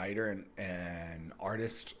original writer and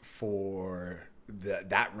artist for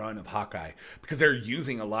that run of Hawkeye, because they're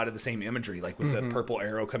using a lot of the same imagery, like with the purple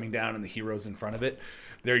arrow coming down and the heroes in front of it.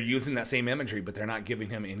 They're using that same imagery, but they're not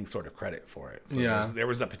giving him any sort of credit for it. So there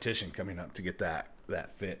was a petition coming up to get that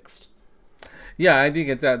fixed. Yeah, I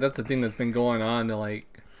think that's the thing that's been going on.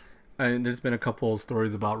 There's been a couple of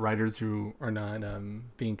stories about writers who are not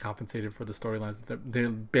being compensated for the storylines. They're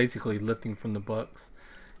basically lifting from the books.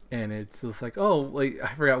 And it's just like,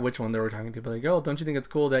 I forgot which one they were talking to, but like, don't you think it's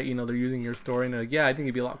cool that, they're using your story? And they're like, yeah, I think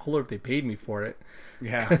it'd be a lot cooler if they paid me for it.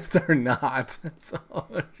 Yeah. Because they're not. So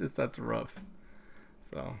that's rough.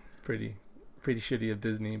 So pretty shitty of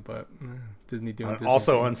Disney, but Disney doing Disney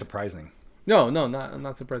also things. Unsurprising. No, no,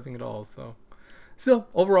 not surprising at all. So, still,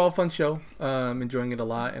 overall fun show. Enjoying it a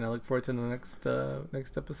lot, and I look forward to the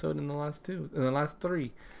next episode in the last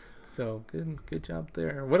three. So good job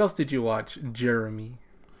there. What else did you watch, Jeremy?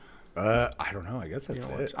 I don't know. I guess that's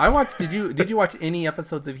it. I watched. Did you watch any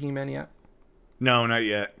episodes of He-Man yet? No, not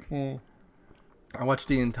yet. I watched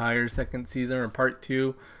the entire second season or part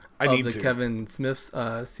 2 of the Kevin Smith's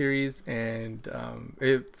series, and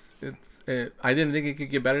I didn't think it could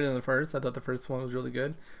get better than the first. I thought the first one was really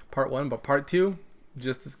good, part 1, but part 2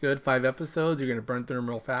 just as good. 5 episodes. You're gonna burn through them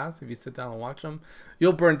real fast if you sit down and watch them.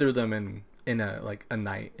 You'll burn through them in a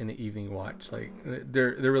night, in the evening watch. Like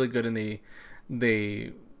they're really good, and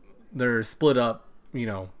they're split up,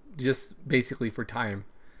 just basically for time.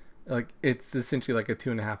 Like it's essentially like a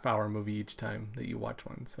 2.5 hour movie each time that you watch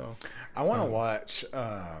one. So I want to watch.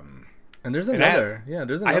 And there's another.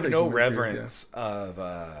 There's another. I have no reverence of.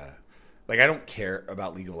 Like I don't care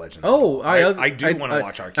about League of Legends. Oh, I do want to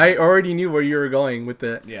watch Arcane. I already knew where you were going with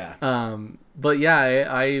it. Yeah. But yeah,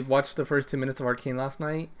 I watched the first 2 minutes of Arcane last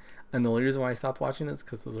night, and the only reason why I stopped watching it is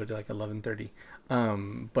because it was already like 11:30.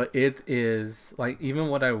 But it is like, even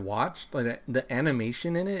what I watched, like the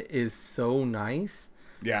animation in it is so nice.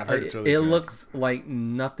 Yeah, I've heard it's really good. It looks like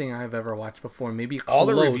nothing I've ever watched before. Maybe close. All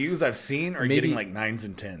the reviews I've seen are getting like 9s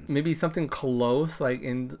and 10s. Maybe something close, like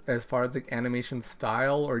in as far as like animation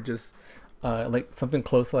style, or just like something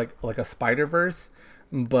close to like a Spider-Verse.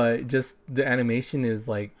 But just the animation is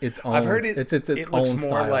like its own. I've heard it looks own more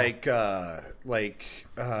style. like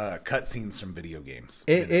cutscenes from video games.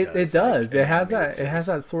 It does. It has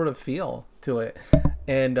that sort of feel to it.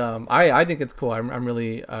 And I think it's cool. I'm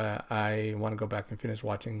really I want to go back and finish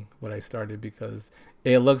watching what I started, because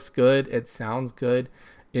it looks good, it sounds good,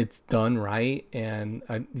 it's done right, and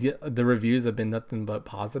the reviews have been nothing but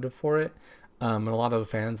positive for it. And a lot of the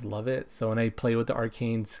fans love it. So, and I play with the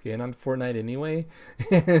Arcane skin on Fortnite anyway,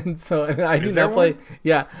 and so I do not play.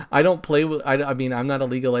 Yeah, I don't play with. I mean, I'm not a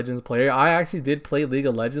League of Legends player. I actually did play League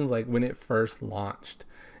of Legends like when it first launched,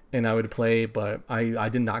 and I would play, but I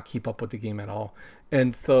did not keep up with the game at all.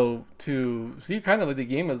 And so to see kind of like the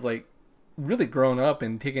game is like really grown up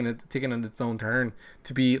and taking its own turn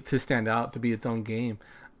to stand out, to be its own game.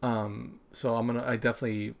 So I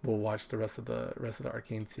definitely will watch the rest of the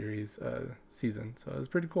Arcane series season. So it's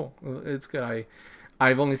pretty cool. It's good.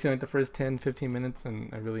 I've only seen like the first 10-15 minutes,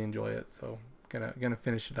 and I really enjoy it. So gonna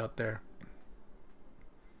finish it out there.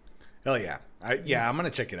 Hell yeah. I'm gonna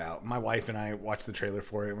check it out. My wife and I watched the trailer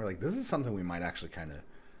for it, and we're like, this is something we might actually kind of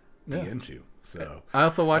be into. So I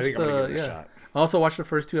also watched I also watched the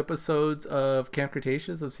first 2 episodes of Camp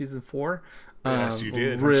Cretaceous of season 4. Yes, you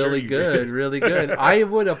did. Really good, really good. I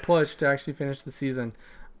would have pushed to actually finish the season,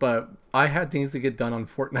 but I had things to get done on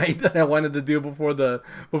Fortnite that I wanted to do before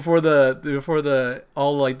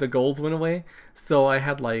all like the goals went away. So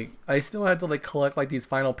I still had to like collect like these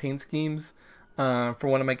final paint schemes for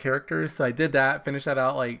one of my characters. So I did that, finished that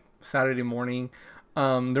out like Saturday morning.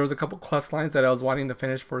 There was a couple quest lines that I was wanting to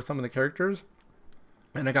finish for some of the characters,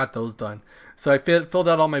 and I got those done. So I filled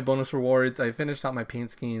out all my bonus rewards. I finished out my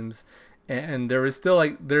paint schemes, and there's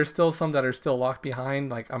still some that are still locked behind.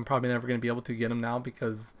 Like I'm probably never going to be able to get them now,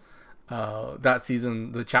 because that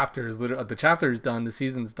season, the chapter is done, the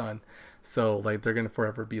season's done. So like they're going to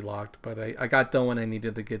forever be locked. But I got done when I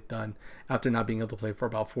needed to get done after not being able to play for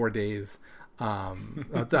about 4 days. I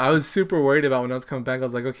was super worried about when I was coming back. I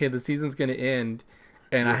was like, okay, the season's going to end,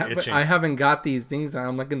 and I haven't got these things.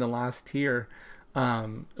 I'm like in the last tier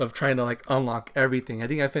of trying to like unlock everything. I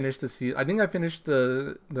think I finished the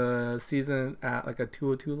season at like a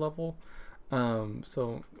 202 level.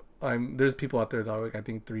 So there's people out there that are like, I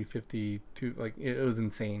think 352, like it was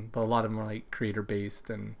insane, but a lot of them are like creator based,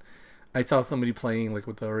 and I saw somebody playing like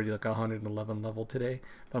with already like 111 level today.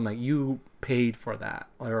 But I'm like, you paid for that,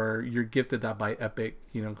 or you're gifted that by Epic,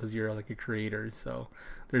 because you're like a creator. So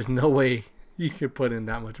there's no way you could put in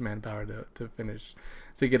that much manpower to finish,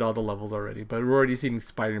 to get all the levels already. But we're already seeing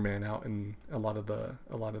Spider-Man out in a lot of the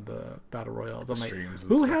battle royales. I'm like,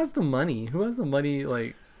 who has the money? Who has the money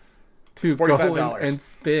like to go and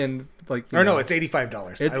spend like? No, it's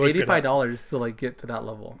 $85. It's $85 to like get to that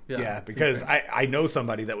level. Yeah, because I know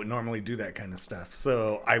somebody that would normally do that kind of stuff.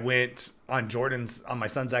 So I went on my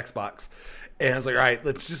son's Xbox, and I was like, all right,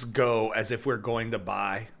 let's just go as if we're going to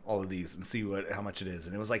buy all of these and see how much it is.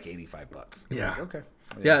 And it was like $85. Yeah. Like, okay.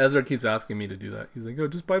 Yeah, Ezra keeps asking me to do that. He's like, "Oh,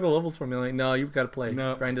 just buy the levels for me." I'm like, no, you've got to play.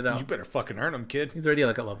 No, grind it out. You better fucking earn them, kid. He's already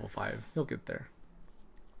like at level 5. He'll get there.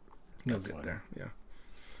 He'll get there. Yeah.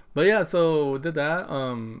 But yeah, so did that.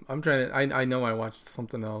 I'm trying to. I know I watched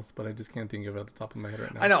something else, but I just can't think of it at the top of my head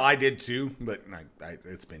right now. I know I did too, but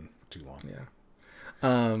it's been too long. Yeah.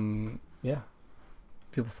 Yeah,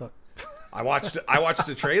 people suck. I watched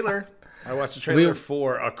the trailer.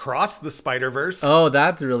 For Across the Spider-Verse. Oh,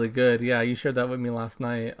 that's really good. Yeah, you shared that with me last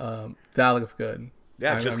night. That looks good.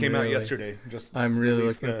 Yeah, it just came out yesterday. I'm really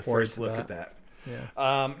looking the forward first to look that. at that.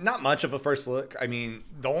 Yeah. Not much of a first look. I mean,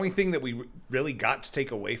 the only thing that we really got to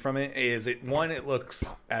take away from it is it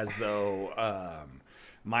looks as though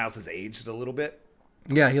Miles has aged a little bit.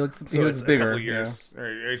 Yeah, he looks it's bigger. A couple years, or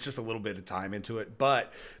it's just a little bit of time into it.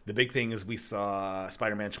 But the big thing is we saw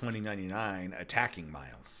Spider-Man 2099 attacking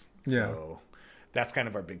Miles. So that's kind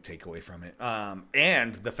of our big takeaway from it.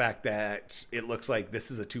 And the fact that it looks like this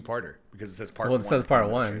is a two-parter because it says part 1. Well, it says part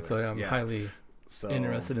 1, so I'm highly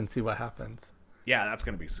interested in see what happens. Yeah, that's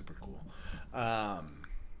going to be super cool.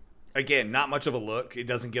 Again, not much of a look. It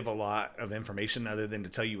doesn't give a lot of information other than to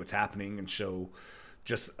tell you what's happening and show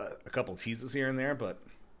just a couple teases here and there. But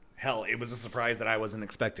hell, it was a surprise that I wasn't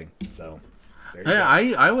expecting. So there you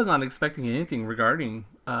go. I was not expecting anything regarding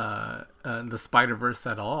the Spider-Verse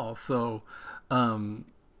at all. So, I mean,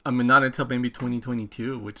 not until maybe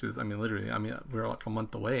 2022, which is, I mean, literally, I mean, we're like a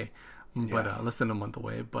month away. But less than a month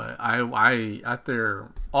away. But I after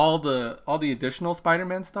all the additional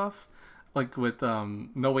Spider-Man stuff, like with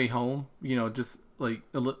No Way Home, you know, just like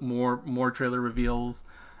more trailer reveals.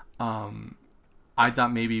 I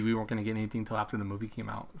thought maybe we weren't gonna get anything until after the movie came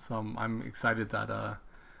out. So I'm excited that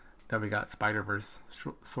we got Spider-Verse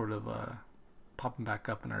sort of popping back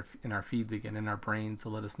up in our feeds again, in our brains, to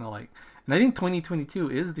let us know, like. And I think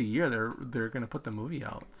 2022 is the year they're gonna put the movie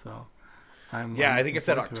out. So. I think it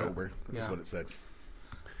said October. Is what it said.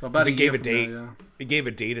 So about it gave a date. It gave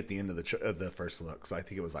a date at the end of the first look, so I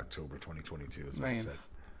think it was October 2022. Is what it said.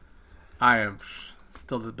 I am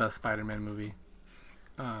still the best Spider-Man movie.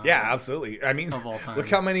 Absolutely. I mean, of all time. Look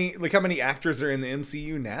how many actors are in the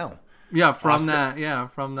MCU now. Yeah, from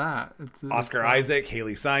that. It's Oscar Isaac,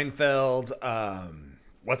 Haley Seinfeld.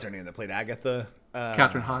 What's her name that played Agatha?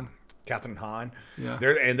 Catherine Hahn. Yeah.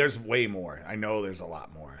 There's way more. I know there's a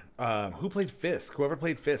lot more. Who played Fisk? Whoever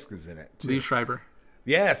played Fisk is in it too. Liev Schreiber.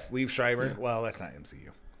 Yes, Liev Schreiber. Yeah. Well, that's not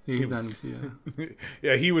MCU. He's not MCU.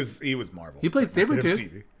 Yeah, he was Marvel. He played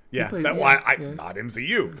Sabretooth. Yeah, not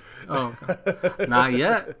MCU. Oh, okay. Not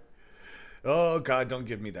yet. Oh God, don't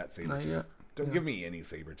give me that Sabretooth. Not yet. Don't give me any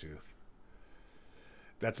Sabretooth.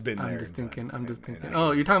 That's been there. I'm just thinking.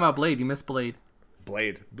 Oh, you're talking about Blade. You missed Blade.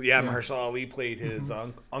 Blade. Yeah, Mahershala Ali played his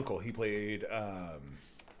uncle. He played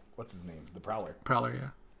what's his name? The Prowler. Yeah.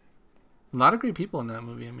 A lot of great people in that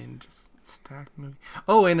movie. I mean, just stacked movie.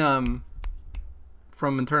 Oh, and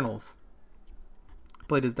from Internals,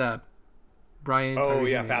 played his dad, Brian. Oh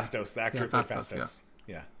yeah, Fastos, the actor who played Fastos.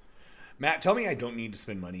 Yeah. Matt, tell me I don't need to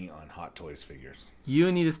spend money on Hot Toys figures.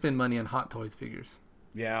 You need to spend money on Hot Toys figures.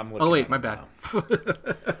 Yeah, I'm looking. Oh wait, my bad.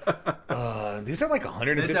 These are like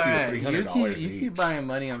 $150 to $300 each. You keep buying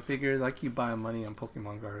money on figures. I keep buying money on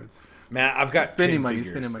Pokemon cards. Matt, I've got spending 10 money,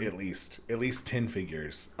 figures at least 10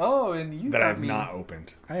 figures. Oh, and you that I've not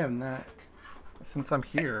opened. I have not since I'm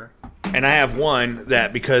here. And I have one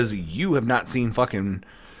that, because you have not seen fucking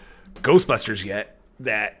Ghostbusters yet,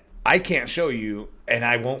 that I can't show you, and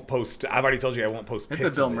I won't post. I've already told you I won't post. It's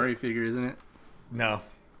a Bill Murray figure, isn't it? No,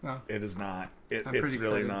 it is not. It's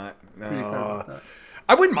really not. No. Pretty excited about that.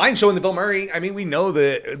 I wouldn't mind showing the Bill Murray. I mean, we know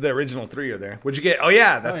the original 3 are there. What'd you get? Oh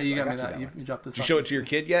yeah, that's. You got me that. You dropped this. Did you show it to your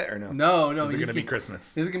kid yet, or no? No. Is it gonna be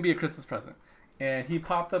Christmas? This is gonna be a Christmas present. And he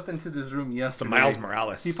popped up into this room yesterday. It's a Miles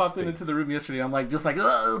Morales. He popped into the room yesterday. I'm like,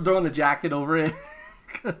 throwing the jacket over it.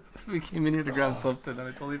 Because we came in here to grab something, and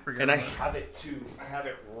I totally forgot. And I have it too. I have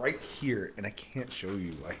it right here, and I can't show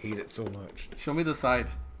you. I hate it so much. Show me the side.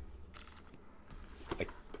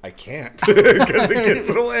 I can't because it gets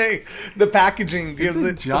away. The packaging gives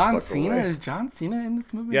it. John Cena away. Is John Cena in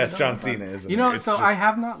this movie? Yes, John Cena is. I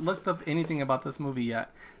have not looked up anything about this movie yet.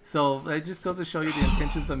 So it just goes to show you the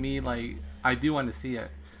intentions of me. Like, I do want to see it.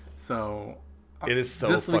 So it is so.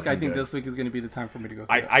 This week, I think good. This week is going to be the time for me to go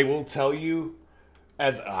see it. I will tell you,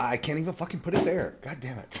 as I can't even fucking put it there. God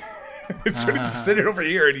damn it. It's going to sit it over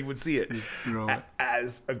here, and you would see it.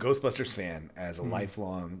 As a Ghostbusters fan, as a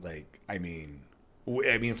lifelong, I mean,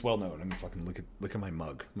 it's well known. I mean, fucking look at my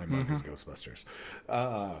mug. My mug is Ghostbusters.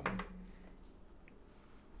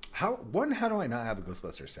 How do I not have a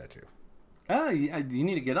Ghostbusters tattoo? You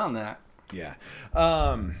need to get on that. Yeah.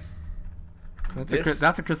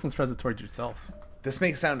 That's a Christmas present towards yourself. This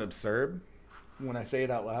may sound absurd when I say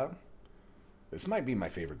it out loud. This might be my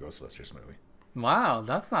favorite Ghostbusters movie. Wow,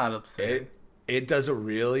 that's not absurd. It does a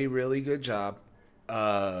really, really good job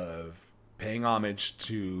of paying homage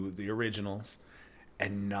to the originals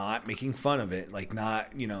and not making fun of it, like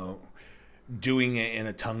not, doing it in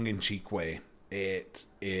a tongue-in-cheek way. It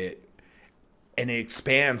and it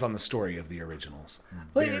expands on the story of the originals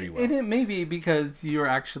very well. And it may be because you're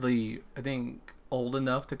actually, I think, old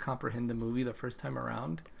enough to comprehend the movie the first time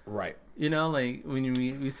around. Right. You know, like when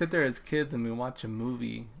we sit there as kids and we watch a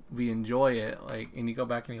movie, we enjoy it, like, and you go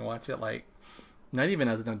back and you watch it, like, not even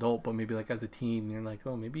as an adult, but maybe like as a teen, and you're like,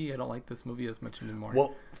 oh, maybe I don't like this movie as much anymore.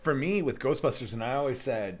 Well, for me with Ghostbusters, and I always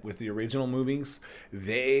said with the original movies,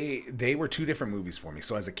 they were two different movies for me.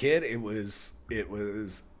 So as a kid, it was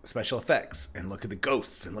special effects, and look at the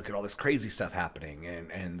ghosts, and look at all this crazy stuff happening,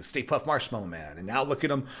 and the Stay Puft Marshmallow Man, and now look at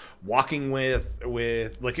them walking with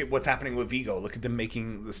look at what's happening with Vigo, look at them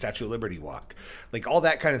making the Statue of Liberty walk, like all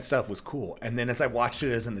that kind of stuff was cool. And then as I watched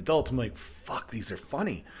it as an adult, I'm like, fuck, these are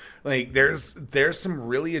funny. Like there's some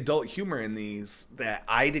really adult humor in these that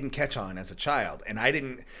I didn't catch on as a child, and I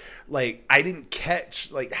didn't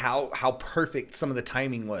catch like how perfect some of the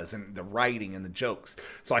timing was, and the writing and the jokes.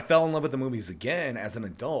 So I fell in love with the movies again as an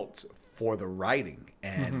adult for the writing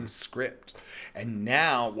and the script. And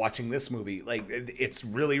now watching this movie, like it's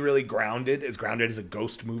really, really grounded as a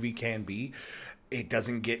ghost movie can be. It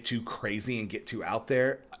doesn't get too crazy and get too out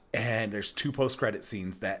there. And there's 2 post-credit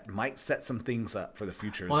scenes that might set some things up for the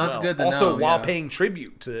future as well. That's good to also, know, while yeah. paying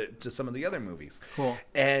tribute to some of the other movies. Cool.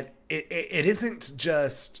 And it isn't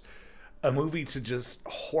just a movie to just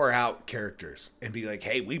whore out characters and be like,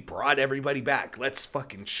 hey, we brought everybody back. Let's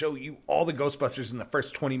fucking show you all the Ghostbusters in the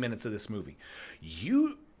first 20 minutes of this movie.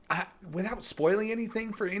 Without spoiling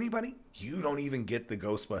anything for anybody, you don't even get the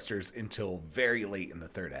Ghostbusters until very late in the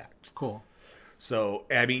third act. Cool. So,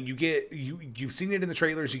 I mean, you've seen it in the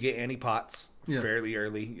trailers. You get Annie Potts Yes. fairly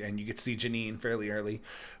early, and you get to see Janine fairly early,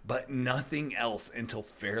 but nothing else until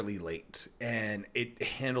fairly late. And it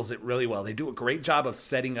handles it really well. They do a great job of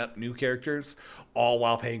setting up new characters, all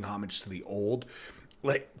while paying homage to the old.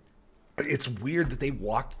 Like, it's weird that they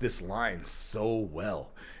walked this line so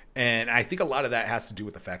well. And I think a lot of that has to do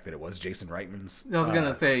with the fact that it was Jason Reitman's. I was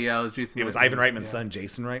gonna say, yeah, it was Jason. It was Ivan Reitman's son,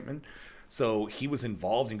 Jason Reitman. So he was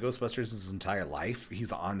involved in Ghostbusters his entire life.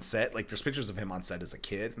 He's on set. Like, there's pictures of him on set as a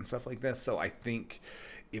kid and stuff like this. So I think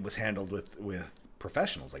it was handled with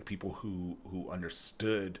professionals, like people who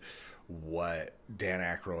understood what Dan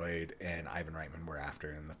Aykroyd and Ivan Reitman were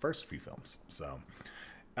after in the first few films. So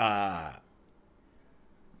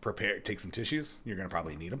take some tissues. You're going to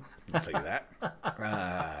probably need them. I'll tell you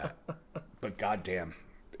that. But goddamn.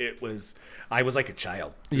 I was like a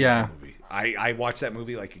child. Yeah. That movie. I watched that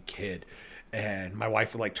movie like a kid, and my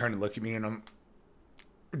wife would like turn and look at me, and I'm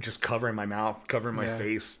just covering my mouth, covering my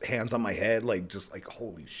face, hands on my head, like just like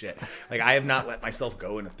holy shit. Like I have not let myself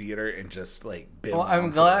go in a theater and just like been I'm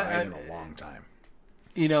glad in a long time.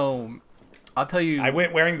 You know, I'll tell you. I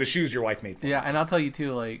went wearing the shoes your wife made for me. Yeah, and I'll tell you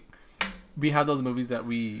too, like we have those movies that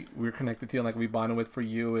we're connected to, and like we bonded with. For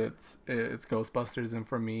you, it's Ghostbusters, and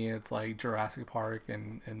for me, it's like Jurassic Park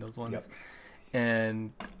and those ones. Yep.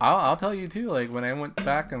 And I'll tell you too, like when I went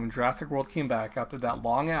back and when Jurassic World came back after that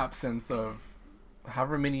long absence of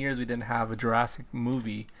however many years we didn't have a Jurassic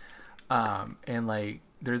movie, and like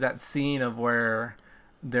there's that scene of where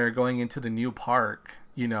they're going into the new park,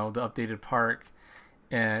 you know, the updated park.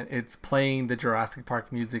 And it's playing the Jurassic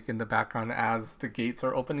Park music in the background as the gates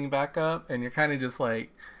are opening back up, and you're kind of just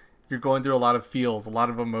like you're going through a lot of feels, a lot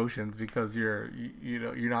of emotions because you're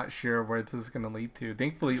not sure where this is going to lead to.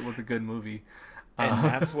 Thankfully, it was a good movie, and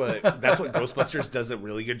that's what Ghostbusters does a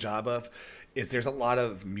really good job of. Is there's a lot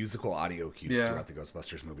of musical audio cues throughout the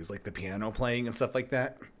Ghostbusters movies, like the piano playing and stuff like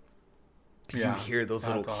that. You hear those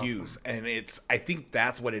little cues, and I think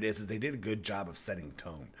that's what it is they did a good job of setting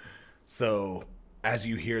tone. So as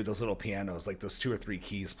you hear those little pianos, like those 2 or 3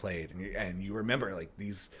 keys played, and you remember like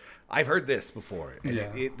these, I've heard this before.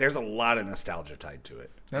 And there's a lot of nostalgia tied to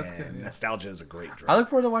it. That's good. Yeah. Nostalgia is a great drug. I look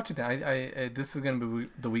forward to watching it. I this is gonna be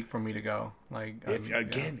the week for me to go. Like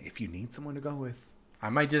if you need someone to go with,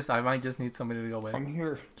 I might just need somebody to go with. I'm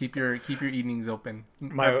here. Keep your evenings open.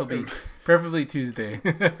 Preferably Tuesday.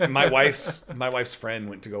 my wife's friend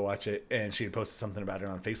went to go watch it, and she had posted something about it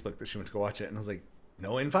on Facebook that she went to go watch it, and I was like,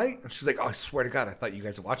 no invite? And she's like, oh, I swear to God, I thought you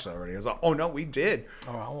guys had watched it already. I was like, oh, no, we did.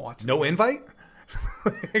 Oh, I'll watch it. No invite?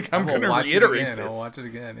 I'm going to reiterate this. I'll watch it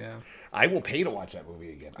again, yeah. I will pay to watch that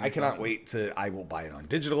movie again. I cannot wait I will buy it on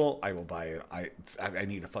digital. I will buy it. I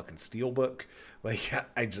need a fucking steelbook. Like,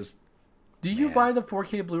 I just... Do you buy the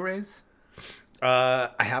 4K Blu-rays? I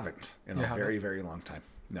haven't in a very, very long time.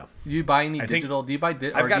 No. Do you buy any digital? Do you buy...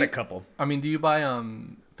 I've got a couple. I mean, do you buy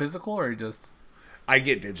physical or just... I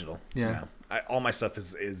get digital. Yeah. All my stuff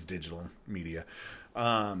is digital media.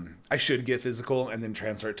 I should get physical and then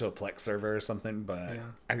transfer it to a Plex server or something, but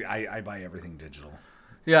I buy everything digital.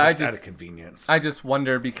 Yeah, out of convenience. I just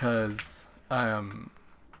wonder because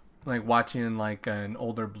like watching like an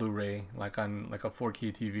older Blu-ray, like on like a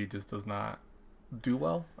 4K TV, just does not do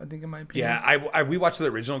well. I think, in my opinion. Yeah, we watched the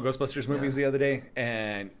original Ghostbusters movies the other day,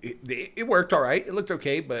 and it worked all right. It looked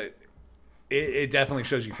okay, but it definitely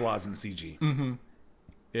shows you flaws in the CG. Mm-hmm.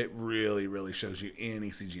 It really, really shows you any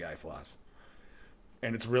CGI flaws,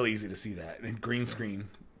 and it's really easy to see that. And green screen,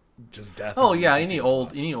 just definitely. Oh yeah, any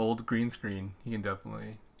old green screen, you can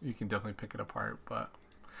definitely pick it apart. But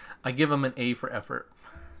I give them an A for effort.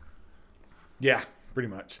 Yeah, pretty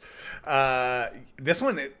much. This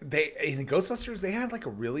one, in Ghostbusters, they had like a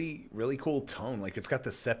really, really cool tone. Like it's got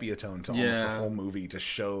the sepia tone to almost the whole movie to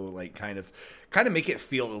show, like, kind of make it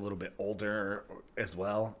feel a little bit older as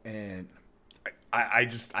well. And I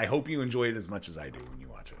hope you enjoy it as much as I do when you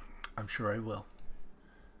watch it. I'm sure I will.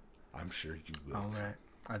 I'm sure you will. All right.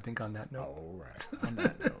 I think on that note. All right. On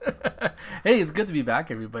that note. Hey, it's good to be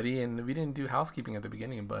back, everybody. And we didn't do housekeeping at the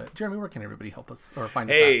beginning, but Jeremy, where can everybody help us or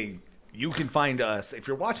find us at? You can find us if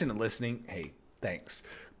you're watching and listening. Hey, thanks.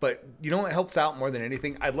 But you know what helps out more than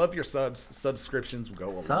anything? I love your subscriptions go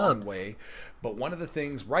a long way. But one of the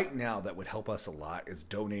things right now that would help us a lot is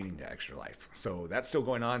donating to Extra Life. So that's still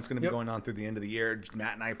going on. It's going to be going on through the end of the year.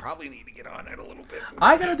 Matt and I probably need to get on it a little bit.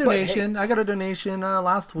 I got a donation. I got a donation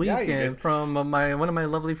last week from one of my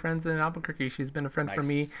lovely friends in Albuquerque. She's been a friend for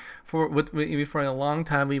me with me for a long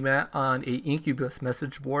time. We met on a Incubus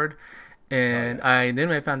message board. And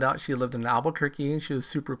I found out she lived in Albuquerque, and she was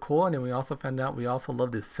super cool. And then we also found out we also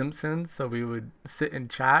loved The Simpsons, so we would sit and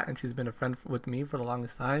chat. And she's been a friend with me for the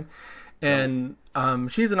longest time. And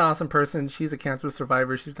she's an awesome person. She's a cancer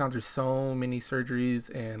survivor. She's gone through so many surgeries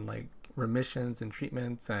and like remissions and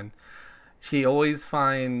treatments. And she always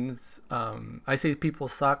finds I say people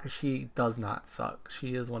suck. She does not suck.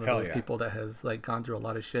 She is one of those people that has like gone through a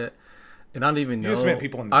lot of shit. And I don't even know. You just met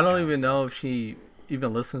people in this I don't even know if she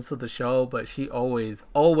even listens to the show, but she always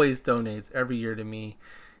donates every year to me.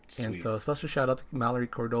 Sweet. And so a special shout out to Mallory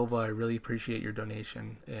Cordova. I really appreciate your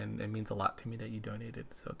donation, and it means a lot to me that you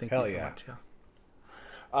donated, so thank you so much.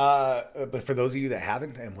 But for those of you that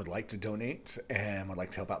haven't and would like to donate and would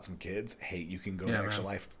like to help out some kids, hey, you can go to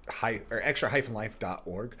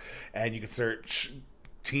extra-life.org, and you can search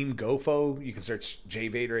Team GoFo. You can search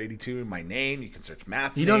JVader82, my name. You can search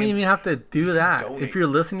Matt's name. You don't even have to do that. If you're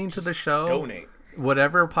listening to the show, donate.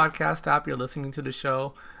 Whatever podcast app you're listening to the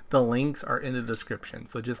show, the links are in the description.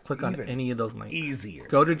 So just click on any of those links. Easier.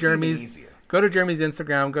 Go to Jeremy's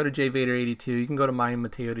Instagram. Go to JVader82. You can go to mine,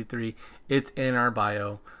 Mateo83. It's in our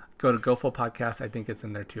bio. Go to GoFo Podcast. I think it's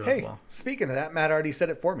in there too as well. Speaking of that, Matt already said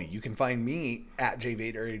it for me. You can find me at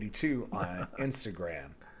JVader82 on Instagram,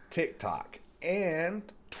 TikTok, and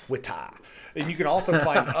Twitter. And you can also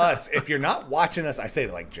find us if you're not watching us. I say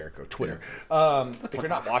it like Jericho, Twitter. If you're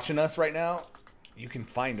not watching us right now, you can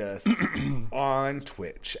find us on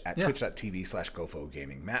Twitch at twitch.tv/GoFo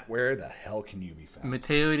Gaming. Matt, where the hell can you be found?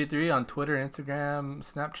 Mateo83 on Twitter, Instagram,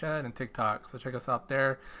 Snapchat, and TikTok. So check us out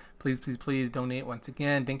there. Please donate once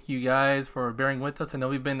again. Thank you guys for bearing with us. I know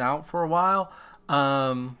we've been out for a while.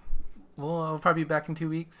 We'll probably be back in 2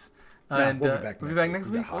 weeks. We'll be back next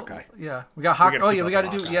week. We got Hawkeye. We got Hawkeye. We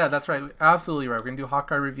got to do. Yeah, that's right. Absolutely right. We're gonna do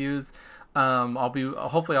Hawkeye reviews.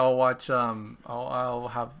 Hopefully I'll watch. I'll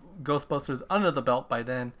have Ghostbusters under the belt by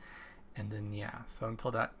then, and then So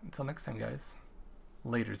until next time, guys.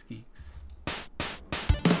 Laters, geeks.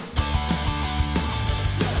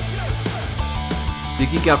 The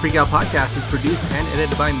Geek Out Freak Out podcast is produced and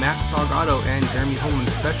edited by Matt Salgado and Jeremy Holman.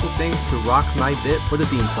 Special thanks to Rock My Bit for the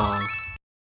theme song.